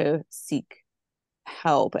me to seek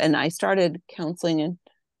help. And I started counseling in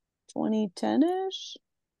 2010-ish,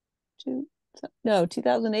 to no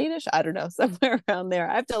 2008-ish. I don't know, somewhere around there.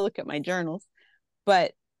 I have to look at my journals,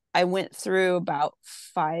 but I went through about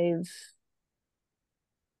 5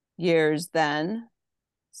 years, then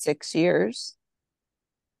 6 years,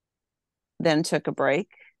 then took a break,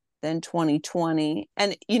 then 2020.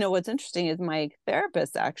 And what's interesting is my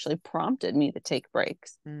therapist actually prompted me to take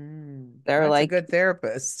breaks. They're That's a like, good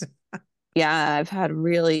therapist. yeah, I've had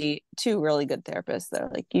really two really good therapists. They're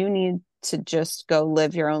like, you need to just go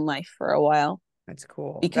live your own life for a while That's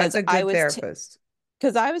cool. That's because a good therapist.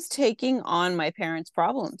 I was taking on my parents'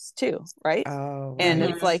 problems too, right? Oh, And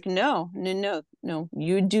it's Mm-hmm. right. like, no, no, no, no,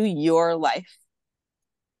 you do your life.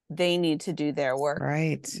 They need to do their work.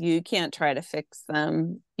 Right. You can't try to fix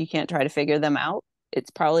them. You can't try to figure them out.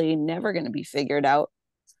 It's probably never going to be figured out.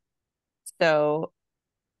 So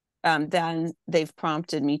then they've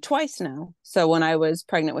prompted me twice now. So when I was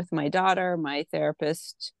pregnant with my daughter, my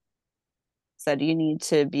therapist said, you need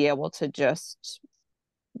to be able to just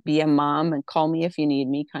be a mom and call me if you need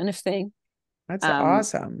me, kind of thing. That's Um,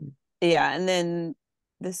 awesome. yeah. And then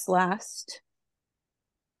this last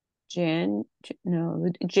no,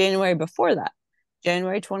 January before that,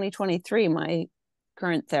 January 2023, my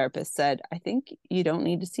current therapist said, I think you don't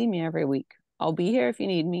need to see me every week. I'll be here if you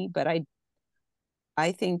need me, but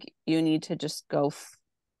I think you need to just go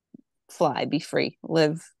fly, be free,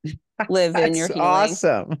 live in your That's healing.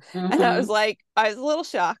 awesome. And I was Mm-hmm. like, I was a little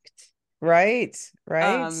shocked. Right.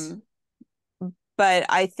 Right. Um, but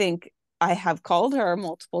I think I have called her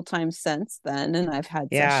multiple times since then, and I've had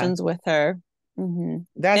Yeah. sessions with her. Hmm.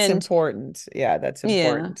 That's And important. Yeah, that's yeah,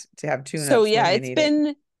 important to have so tune-ups yeah, when you need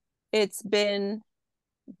it. it's been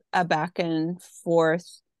a back and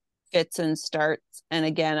forth, fits and starts. And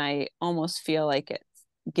again, I almost feel like it's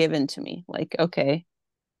given to me. Like, okay,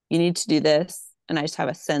 you need to do this. And I just have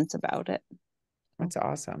a sense about it. That's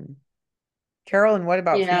awesome. Carolyn, what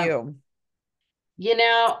about for Yeah. you? You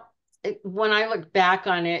know, when I look back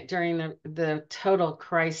on it during the total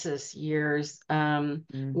crisis years,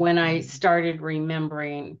 when I Mhm. started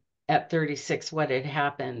remembering at 36 what had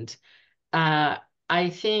happened, uh, I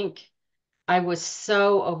think I was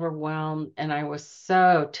so overwhelmed and I was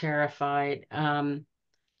so terrified,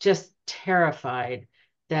 just terrified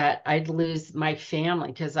that I'd lose my family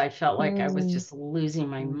because I felt like I was Mm, just losing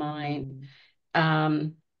my mind. Mm.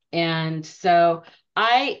 Um, and so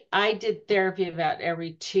I did therapy about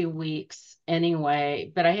every 2 weeks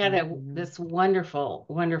anyway, but I had Mhm. this wonderful,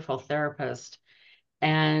 wonderful therapist.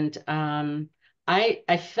 And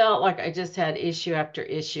I felt like I just had issue after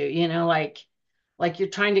issue, like you're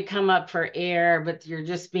trying to come up for air, but you're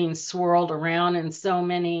just being swirled around in so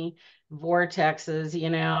many vortexes.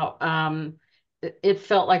 It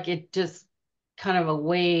felt like it just kind of a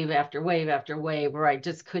wave after wave after wave where I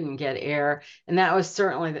just couldn't get air. And that was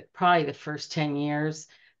certainly probably the first 10 years.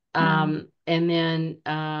 And then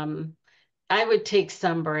I would take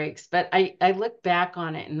some breaks, but I look back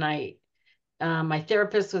on it and my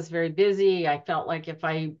therapist was very busy. I felt like if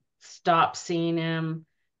I stopped seeing him,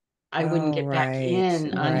 I wouldn't Oh, get back right,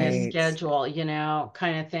 in on his right. schedule,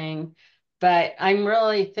 kind of thing. But I'm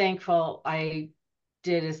really thankful I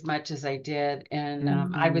did as much as I did. And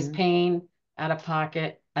I was Mm-hmm. paying out of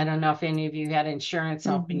pocket. I don't know if any of you had insurance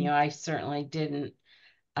helping Mm-hmm. you. I certainly didn't.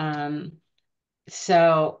 Um,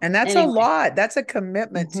 so And that's a anyway, lot. That's a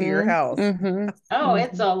commitment to your Mm-hmm. health. Mm-hmm. oh,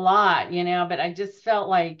 it's Mm-hmm. a lot, but I just felt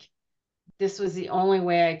like this was the only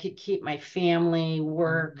way I could keep my family,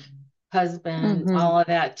 work, Mhm. husband, Mm-hmm. all of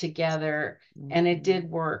that together. And it Mhm. did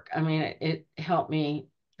work. I mean, it helped me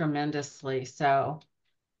tremendously. So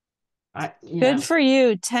Good for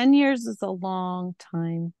you. 10 years is a long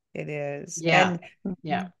time. It is. yeah, And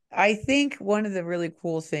yeah. I think one of the really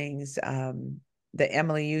cool things that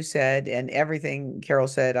Emily, you said, and everything Carol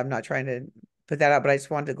said, I'm not trying to put that out, but I just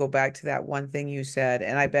wanted to go back to that one thing you said,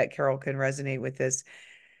 and I bet Carol can resonate with this,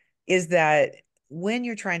 is that when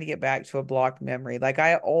you're trying to get back to a blocked memory, like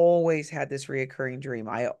I always had this reoccurring dream.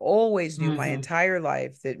 I always knew my Hmm. entire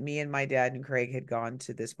life that me and my dad and Craig had gone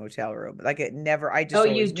to this motel room. Like it never, I Oh, just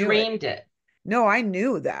you always knew it. dreamed it. No, I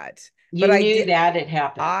knew that, but You knew that it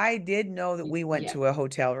happened. I did know that we went Yeah. to a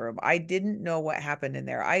hotel room. I didn't know what happened in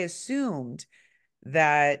there. I assumed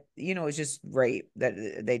that, it was just rape, that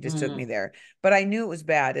they just took me Mm. there. But I knew it was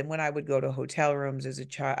bad. And when I would go to hotel rooms as a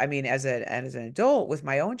child, I mean, as an adult with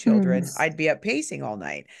my own Mm-hmm. children, I'd be up pacing all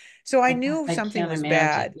night. So I knew I something can't was imagine.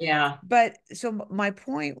 bad. Yeah. But so my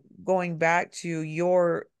point, going back to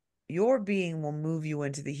your being will move you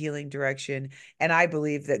into the healing direction. And I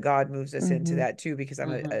believe that God moves us into Mm-hmm. that too, because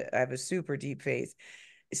Hmm. I have a super deep faith.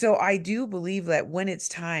 So I do believe that when it's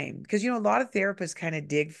time, because a lot of therapists kind of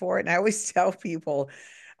dig for it. And I always tell people,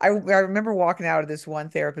 I remember walking out of this one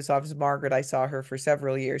therapist's office, Margaret. I saw her for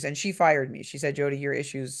several years, and she fired me. She said, Jody, your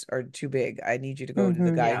issues are too big. I need you to go to the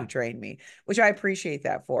Mm-hmm. guy who Yeah. trained me, which I appreciate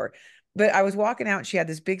that for. But I was walking out and she had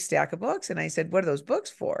this big stack of books, and I said, what are those books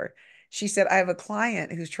for? She said, I have a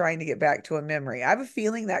client who's trying to get back to a memory. I have a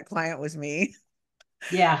feeling that client was me.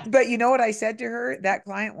 Yeah. But you know what I said to her? That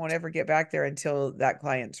client won't ever get back there until that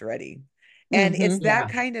client's ready. And Mm-hmm. it's that Yeah.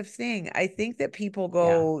 kind of thing. I think that people Yeah.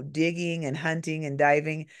 go digging and hunting and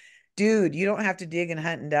diving. Dude, you don't have to dig and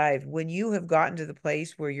hunt and dive. When you have gotten to the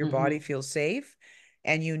place where your body Hmm. feels safe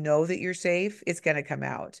and you know that you're safe, it's going to come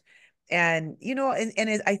out. And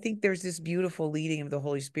I think there's this beautiful leading of the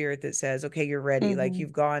Holy Spirit that says, okay, you're ready. Like Mm-hmm.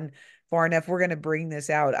 you've gone far enough. We're going to bring this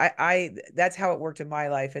out. That's how it worked in my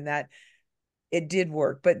life. And that it did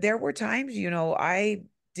work. But there were times, I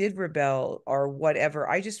did rebel or whatever.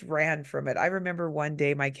 I just ran from it. I remember one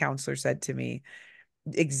day my counselor said to me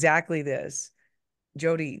exactly this: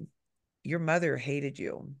 Jody, your mother hated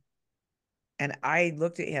you. And I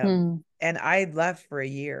looked at him Mm-hmm. and I left for a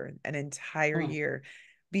year, an entire Mm. year,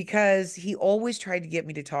 because he always tried to get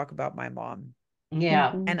me to talk about my mom.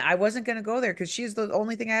 Yeah. Mm-hmm. And I wasn't going to go there because she's the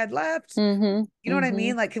only thing I had left. Mm-hmm. You know what I Mm-hmm.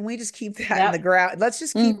 mean? Like, can we just keep that in the Yep. ground? Let's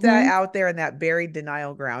just keep that Mm-hmm. out there in that buried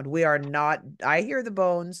denial ground. We are not, I hear the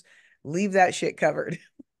bones, leave that shit covered.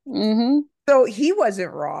 Mm-hmm. So he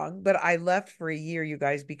wasn't wrong, but I left for a year, you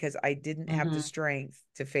guys, because I didn't have the Hmm. strength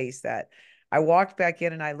to face that. I walked back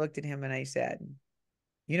in and I looked at him and I said,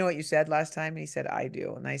 you know what you said last time? And he said, I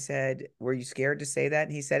do. And I said, were you scared to say that?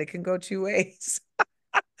 And he said, it can go two ways.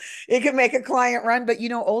 It can make a client run, but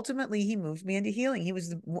ultimately he moved me into healing. He was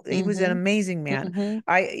an Mm-hmm. amazing man.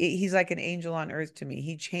 Mm-hmm. He's like an angel on earth to me.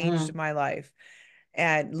 He changed Mm. my life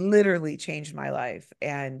and literally changed my life.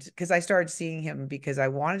 And because I started seeing him because I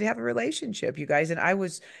wanted to have a relationship, you guys, and I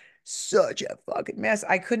was such a fucking mess.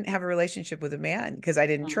 I couldn't have a relationship with a man because I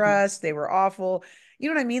didn't Hmm. trust. They were awful. You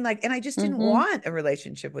know what I mean? Like, and I just didn't Mm-hmm. want a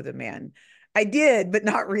relationship with a man. I did, but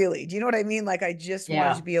not really. Do you know what I mean? Like, I just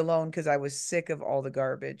wanted to Yeah. be alone because I was sick of all the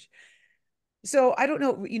garbage. So I don't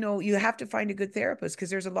know, you have to find a good therapist because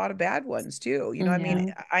there's a lot of bad ones too. I mean, Yeah.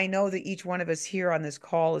 Mm-hmm. I know that each one of us here on this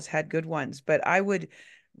call has had good ones, but I would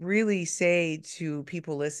really say to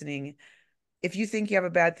people listening, if you think you have a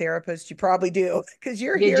bad therapist, you probably do because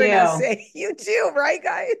you're You hearing us do. say you do, right,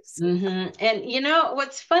 guys? And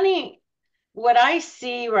what's funny, what I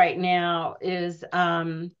see right now is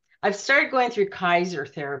I've started going through Kaiser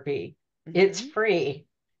therapy. It's Mm-hmm. free.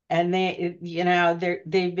 And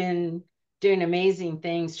they've been doing amazing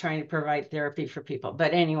things trying to provide therapy for people.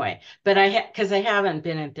 But anyway, because I haven't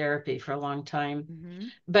been in therapy for a long time, Mm-hmm.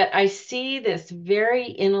 but I see this very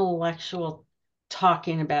intellectual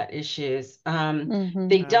talking about issues. Mm-hmm.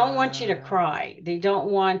 They don't want you to cry. They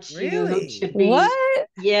don't want you to Really? be, What?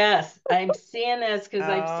 yes, I'm seeing this because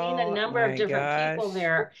I've seen a Oh number of my different people gosh.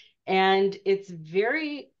 there, and it's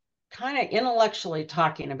very kind of intellectually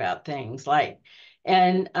talking about things like,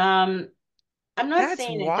 and I'm not That's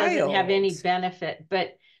saying it doesn't have any wild. benefit,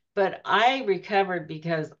 but I recovered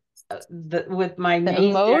because with my The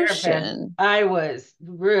main therapist, emotion. I was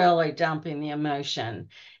really dumping the emotion.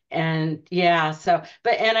 And yeah, so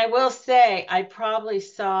and I will say I probably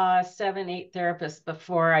saw 7, 8 therapists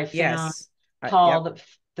before I found Yes. Paul, Yep.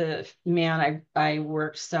 the man I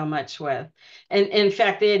worked so much with. And in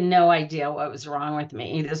fact, they had no idea what was wrong with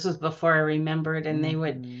me. This was before I remembered, and they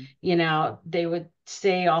would, Hmm. they would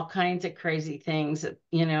say all kinds of crazy things.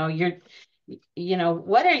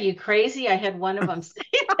 What are you crazy? I had one of them say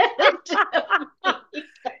that to me.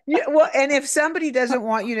 Yeah, well, and if somebody doesn't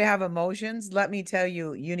want you to have emotions, let me tell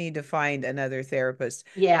you, you need to find another therapist.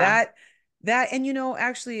 Yeah. That and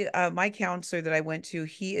actually, my counselor that I went to,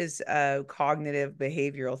 he is a cognitive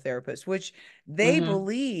behavioral therapist, which Mm-hmm. they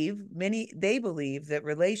believe that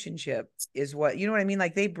relationship is what, you know what I mean?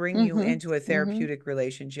 Like they bring you Mm-hmm. into a Mm-hmm. therapeutic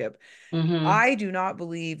relationship. Mm-hmm. I do not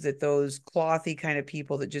believe that those clothy kind of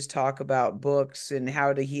people that just talk about books and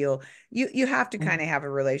how to heal, you have to kind Mm-hmm. of have a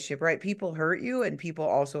relationship, right? People hurt you and people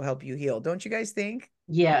also help you heal. Don't you guys think?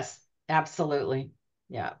 Yes, absolutely.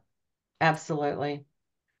 Yeah, absolutely.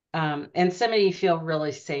 And somebody you feel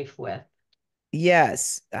really safe with,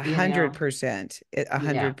 Yes, a you hundred know. percent. A Yeah.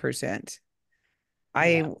 hundred percent. I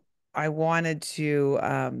Yeah. I wanted to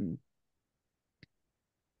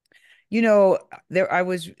You know, there I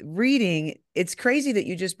was reading, it's crazy that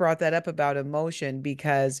you just brought that up about emotion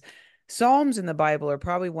because Psalms in the Bible are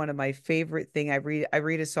probably one of my favorite thing. I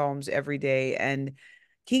read a Psalms every day, and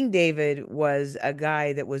King David was a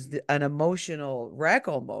guy that was an emotional wreck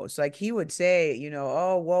almost. Like he would say,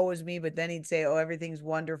 oh, woe is me, but then he'd say, oh, everything's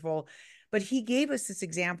wonderful. But he gave us this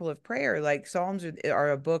example of prayer. Like Psalms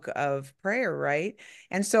are a book of prayer, right?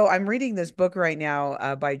 And so I'm reading this book right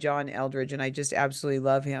now by John Eldridge, and I just absolutely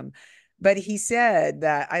love him. But he said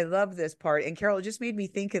that I love this part. And Carol, it just made me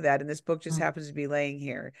think of that. And this book just Mm. happens to be laying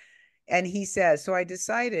here. And he says, so I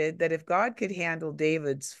decided that if God could handle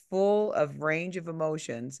David's full of range of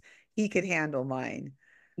emotions, he could handle mine.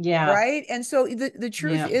 Yeah. Right. And so the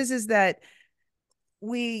truth Yeah. is that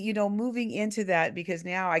we, moving into that, because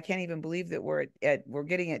now I can't even believe that we're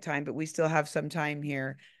getting at time, but we still have some time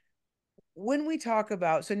here. When we talk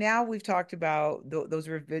about, so now we've talked about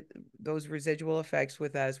those residual effects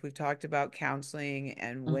with us. We've talked about counseling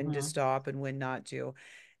and when to Mm-hmm. stop and when not to.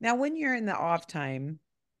 Now, when you're in the off time,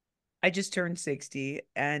 I just turned 60,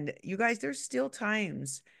 and you guys, there's still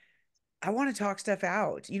times I want to talk stuff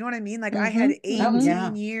out. You know what I mean? Like I Mm-hmm. had Oh, Mm-hmm. 18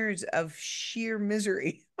 yeah. years of sheer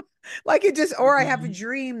misery. Like it just, or I have a Mm-hmm.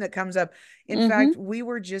 dream that comes up. In Mm-hmm. fact, we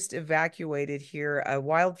were just evacuated here. A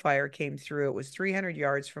wildfire came through. It was 300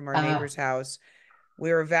 yards from our Oh, neighbor's house.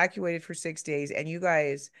 We were evacuated for 6 days. And you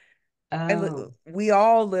guys, oh, we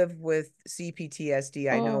all live with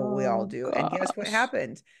CPTSD. I know we all Oh do. And guess what gosh.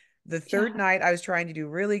 happened? The third Yeah. night, I was trying to do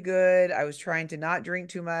really good. I was trying to not drink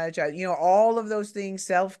too much. All of those things,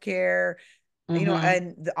 self-care, mm-hmm.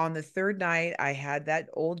 and on the third night, I had that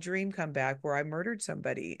old dream come back where I murdered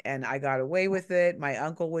somebody and I got away with it. My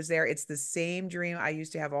uncle was there. It's the same dream I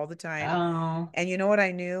used to have all the time. Oh, And you know what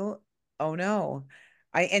I knew? Oh no.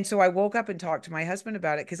 And so I woke up and talked to my husband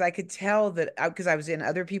about it because I could tell that because I was in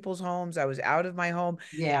other people's homes, I was out of my home.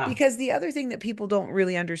 yeah. Because the other thing that people don't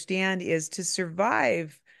really understand is to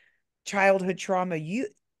survive childhood trauma,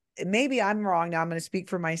 maybe I'm wrong. Now I'm going to speak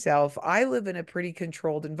for myself. I live in a pretty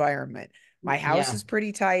controlled environment. My house Yeah. is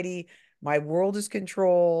pretty tidy. My world is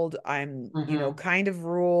controlled. I'm, Mm-hmm. kind of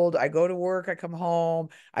ruled. I go to work, I come home.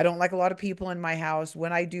 I don't like a lot of people in my house.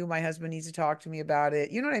 When I do, my husband needs to talk to me about it.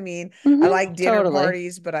 You know what I mean? I Mm-hmm. like dinner Totally.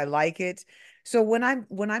 parties, but I like it. So when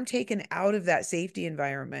I'm taken out of that safety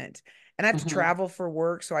environment and I have to Mm-hmm. travel for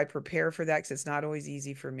work, so I prepare for that because it's not always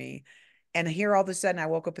easy for me. And here all of a sudden I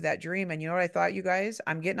woke up with that dream. And you know what I thought, you guys?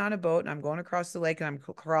 I'm getting on a boat and I'm going across the lake and I'm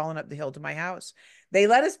crawling up the hill to my house. They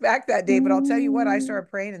let us back that day, but I'll tell you what, I Mm-hmm. started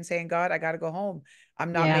praying and saying, God, I got to go home.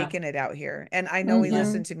 I'm not Yeah. making it out here. And I know he Yeah. Mm-hmm.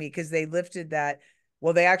 listened to me because they lifted that.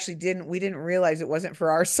 Well, they actually didn't. We didn't realize it wasn't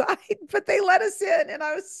for our side, but they let us in. And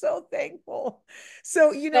I was so thankful.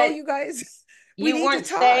 So, But you guys, we you need to weren't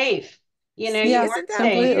talk. safe. You Yeah, Isn't weren't that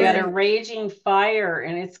safe. You had a completely. weird? raging fire,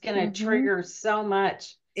 and it's going to Mm-hmm. trigger so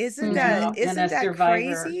much, Isn't that Mm-hmm. in a isn't that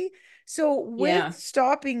survivor. crazy? So with Yeah.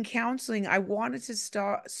 stopping counseling, I wanted to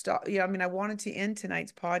stop. Yeah, I mean, I wanted to end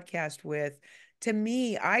tonight's podcast with to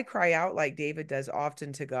me, I cry out like David does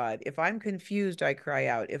often to God. If I'm confused, I cry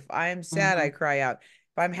out. If I'm sad, I Mm-hmm. cry out.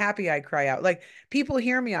 If I'm happy, I cry out. Like people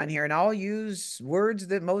hear me on here and I'll use words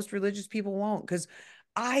that most religious people won't because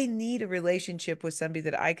I need a relationship with somebody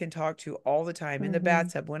that I can talk to all the time in the Mm-hmm.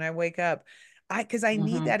 bathtub when I wake up. Because I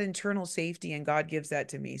need Mm-hmm. that internal safety and God gives that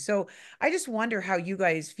to me. So I just wonder how you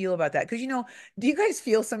guys feel about that. Because, do you guys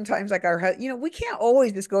feel sometimes like we can't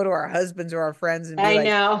always just go to our husbands or our friends and be I like,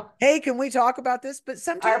 know. hey, can we talk about this? But Our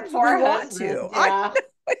sometimes we poor want to. husbands. I Yeah. know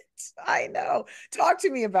it. I know. Talk to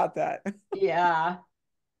me about that. Yeah.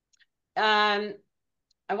 Um,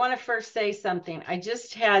 I want to first say something. I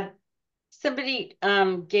just had somebody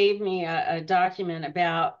gave me a document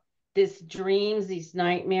about these dreams, these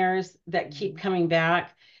nightmares that keep Mhm, coming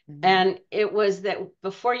back. mhm. And it was that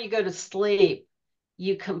before you go to sleep,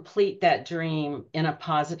 you complete that dream in a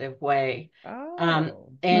positive way. Oh, And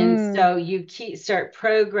Mm. so you start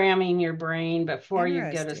programming your brain before you go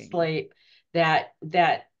to interesting. sleep that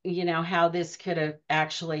how this could have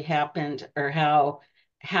actually happened, or how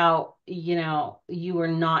you were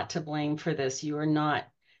not to blame for this. You were not,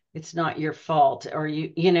 it's not your fault, or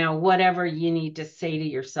whatever you need to say to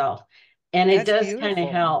yourself. And it That's does kind of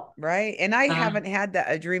beautiful, help. right? And I Uh, haven't had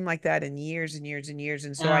a dream like that in years and years and years.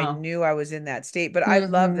 And so I oh, knew I was in that state. But I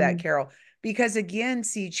love that, Mm-hmm. Carol, because again,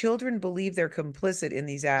 see, children believe they're complicit in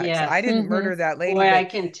these acts. I yes. didn't Mm-hmm. murder that lady, Boy, I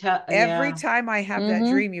but can tell. every Yeah. time I have that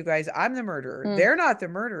Mm-hmm. dream, you guys, I'm the murderer. Mm. They're not the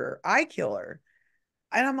murderer. I kill her.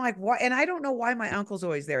 And I'm like, what? And I don't know why my uncle's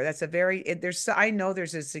always there. That's a I know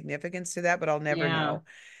there's a significance to that, but I'll never Yeah. know.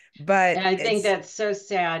 But And I think it's, that's so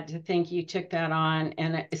sad to think you took that on,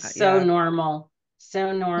 and it's so yeah, normal.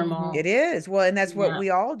 So Mm-hmm. it normal. is. Well, and that's what Yeah. we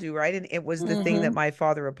all do, right? And it was the thing that Mm-hmm. my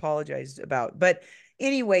father apologized about. But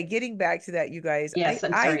anyway, getting back to that, you guys, Yes,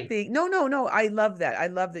 I'm I sorry. think no, no, no. I love that. I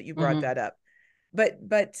love that you brought Hmm. that up.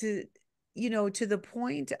 But to the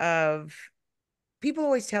point of people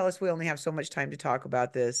always tell us we only have so much time to talk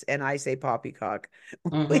about this, and I say poppycock.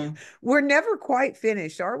 Hmm. We're never quite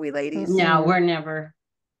finished, are we, ladies? No, Mm-mm. we're never.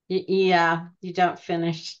 Yeah, you don't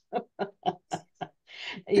finish.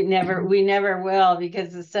 We never will,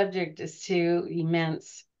 because the subject is too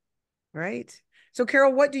immense. Right? So,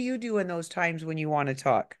 Carol, what do you do in those times when you want to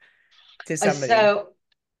talk to somebody? So,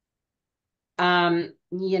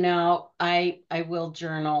 I will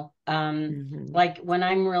journal. Hmm. Like when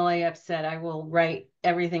I'm really upset, I will write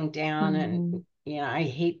everything down, and Mm-hmm. I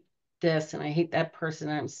hate this and I hate that person.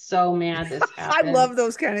 I'm so mad this I happened. love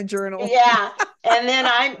those kind of journals. Yeah. And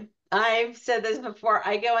then I've said this before.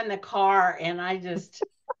 I go in the car and I just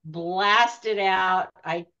blast it out.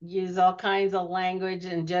 I use all kinds of language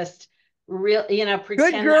and just Good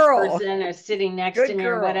pretend that girl. person is sitting next to Good me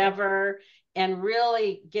or girl. whatever, and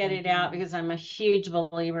really get it out, Hmm. because I'm a huge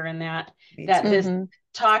believer in that, Me that too. this Mm-hmm.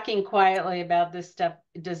 talking quietly about this stuff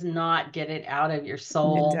does not get it out of your It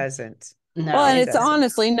soul. doesn't. Well, and No, It it's doesn't.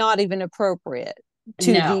 honestly not even appropriate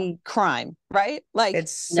to no, the crime, right? Like,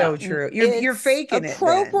 It's so no. true. You're it's faking it then.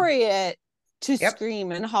 appropriate to Yep.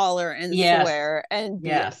 scream and holler and Yes, swear and be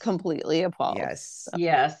yes. completely appalled. Yes. So,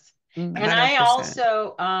 Yes. A mm-hmm. And hundred I percent.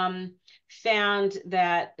 also found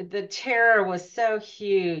that the terror was so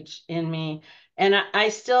huge in me. And I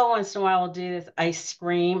still once in a while will do this. I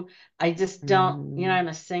scream. I just don't, Hmm. I'm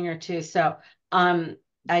a singer too. So um,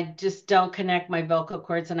 I just don't connect my vocal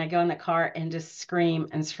cords, and I go in the car and just scream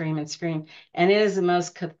and scream and scream. And it is the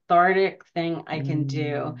most cathartic thing I can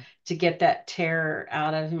do Hmm. to get that terror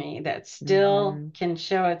out of me that still Hmm. can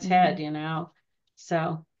show its Mm-hmm. head.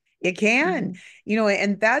 So. It can, Mm-hmm.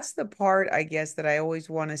 and that's the part, I guess, that I always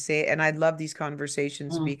want to say. And I love these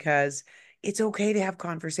conversations Mm. because it's okay to have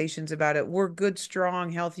conversations about it. We're good,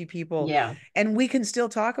 strong, healthy people, Yeah. and we can still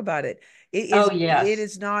talk about it. Oh, It yes.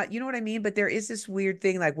 is not, you know what I mean? But there is this weird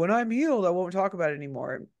thing like when I'm healed, I won't talk about it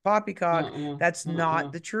anymore. Poppycock, Mm-mm. that's not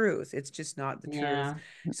Mm-mm. the truth. It's just not the truth. Yeah.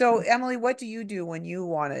 So, Emily, what do you do when you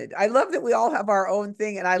want it? I love that we all have our own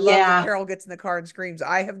thing, and I love that Yeah. Carol gets in the car and screams.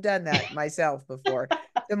 I have done that myself before.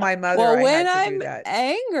 To my mother, Well, I when had to do I'm that.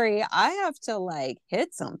 angry, I have to like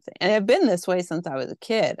hit something. And I've been this way since I was a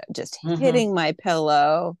kid, just Mm-hmm. hitting my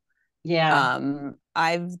pillow. Yeah.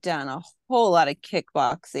 I've done a whole lot of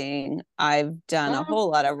kickboxing. I've done a Mm. whole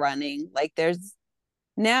lot of running. Like there's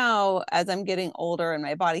now, as I'm getting older and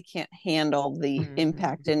my body can't handle the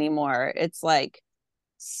impact Mhm. anymore, it's like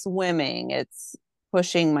swimming, it's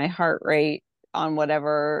pushing my heart rate on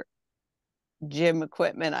whatever gym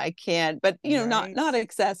equipment I can, but Right. not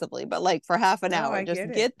excessively, but like for half an No, hour, I just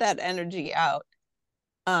get it. get that energy out.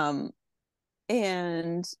 Um,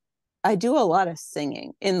 and I do a lot of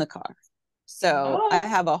singing in the car. So I Oh.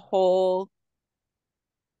 have a whole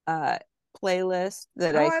playlist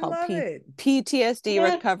that Oh, I I call love it. PTSD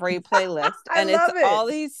Yeah. recovery playlist. I And it's love all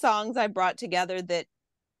it. these songs I brought together that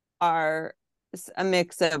are a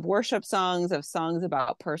mix of worship songs, of songs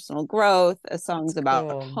about personal growth, of songs That's about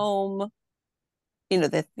cool. home,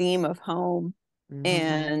 the theme of home. Mm-hmm.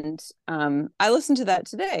 And I listened to that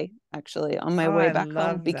today, actually, on my Oh, way I back home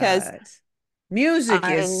love because that. Music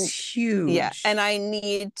is I'm, yeah, and huge. I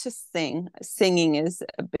need to sing. Singing is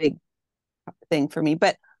a big thing for me,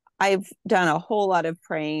 but I've done a whole lot of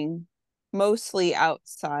praying, mostly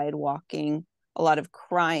outside walking, a lot of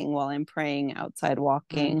crying while I'm praying outside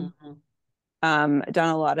walking. Mhm. Done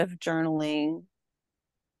a lot of journaling, Oh,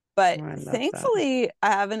 but I love that. thankfully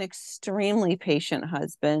I have an extremely patient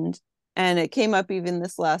husband. And it came up even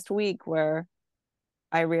this last week where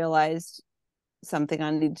I realized something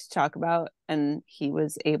I needed to talk about, and he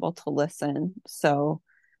was able to listen. So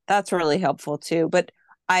that's really helpful too. But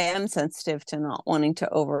I am sensitive to not wanting to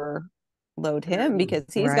overload him because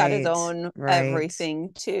he's got his Right, own right.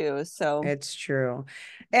 everything too. So It's true.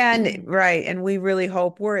 And right. And we really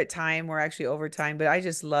hope we're at time. We're actually over time, but I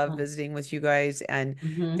just love visiting with you guys. And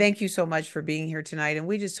Mhm. thank you so much for being here tonight. And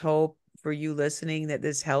we just hope for you listening that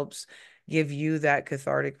this helps give you that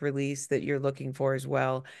cathartic release that you're looking for as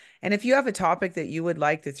well. And if you have a topic that you would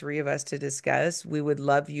like the three of us to discuss, we would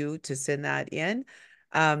love you to send that in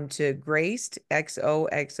to Graced,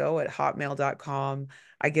 XOXO at hotmail.com.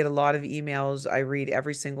 I get a lot of emails. I read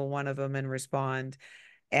every single one of them and respond.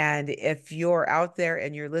 And if you're out there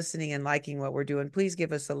and you're listening and liking what we're doing, please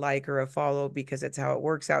give us a like or a follow because it's how it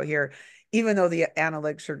works out here. Even though the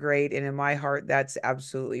analytics are great, and in my heart, that's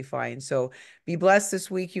absolutely fine. So be blessed this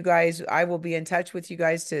week, you guys. I will be in touch with you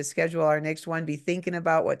guys to schedule our next one. Be thinking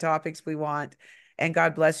about what topics we want. And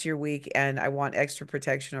God bless your week. And I want extra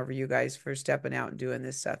protection over you guys for stepping out and doing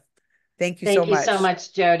this stuff. Thank you so Thank you so much.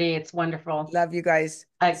 much, Jody. It's wonderful. Love you guys.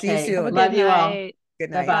 See you Okay. have a soon. good Love you all. night.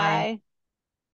 Good night. Bye-bye. Bye.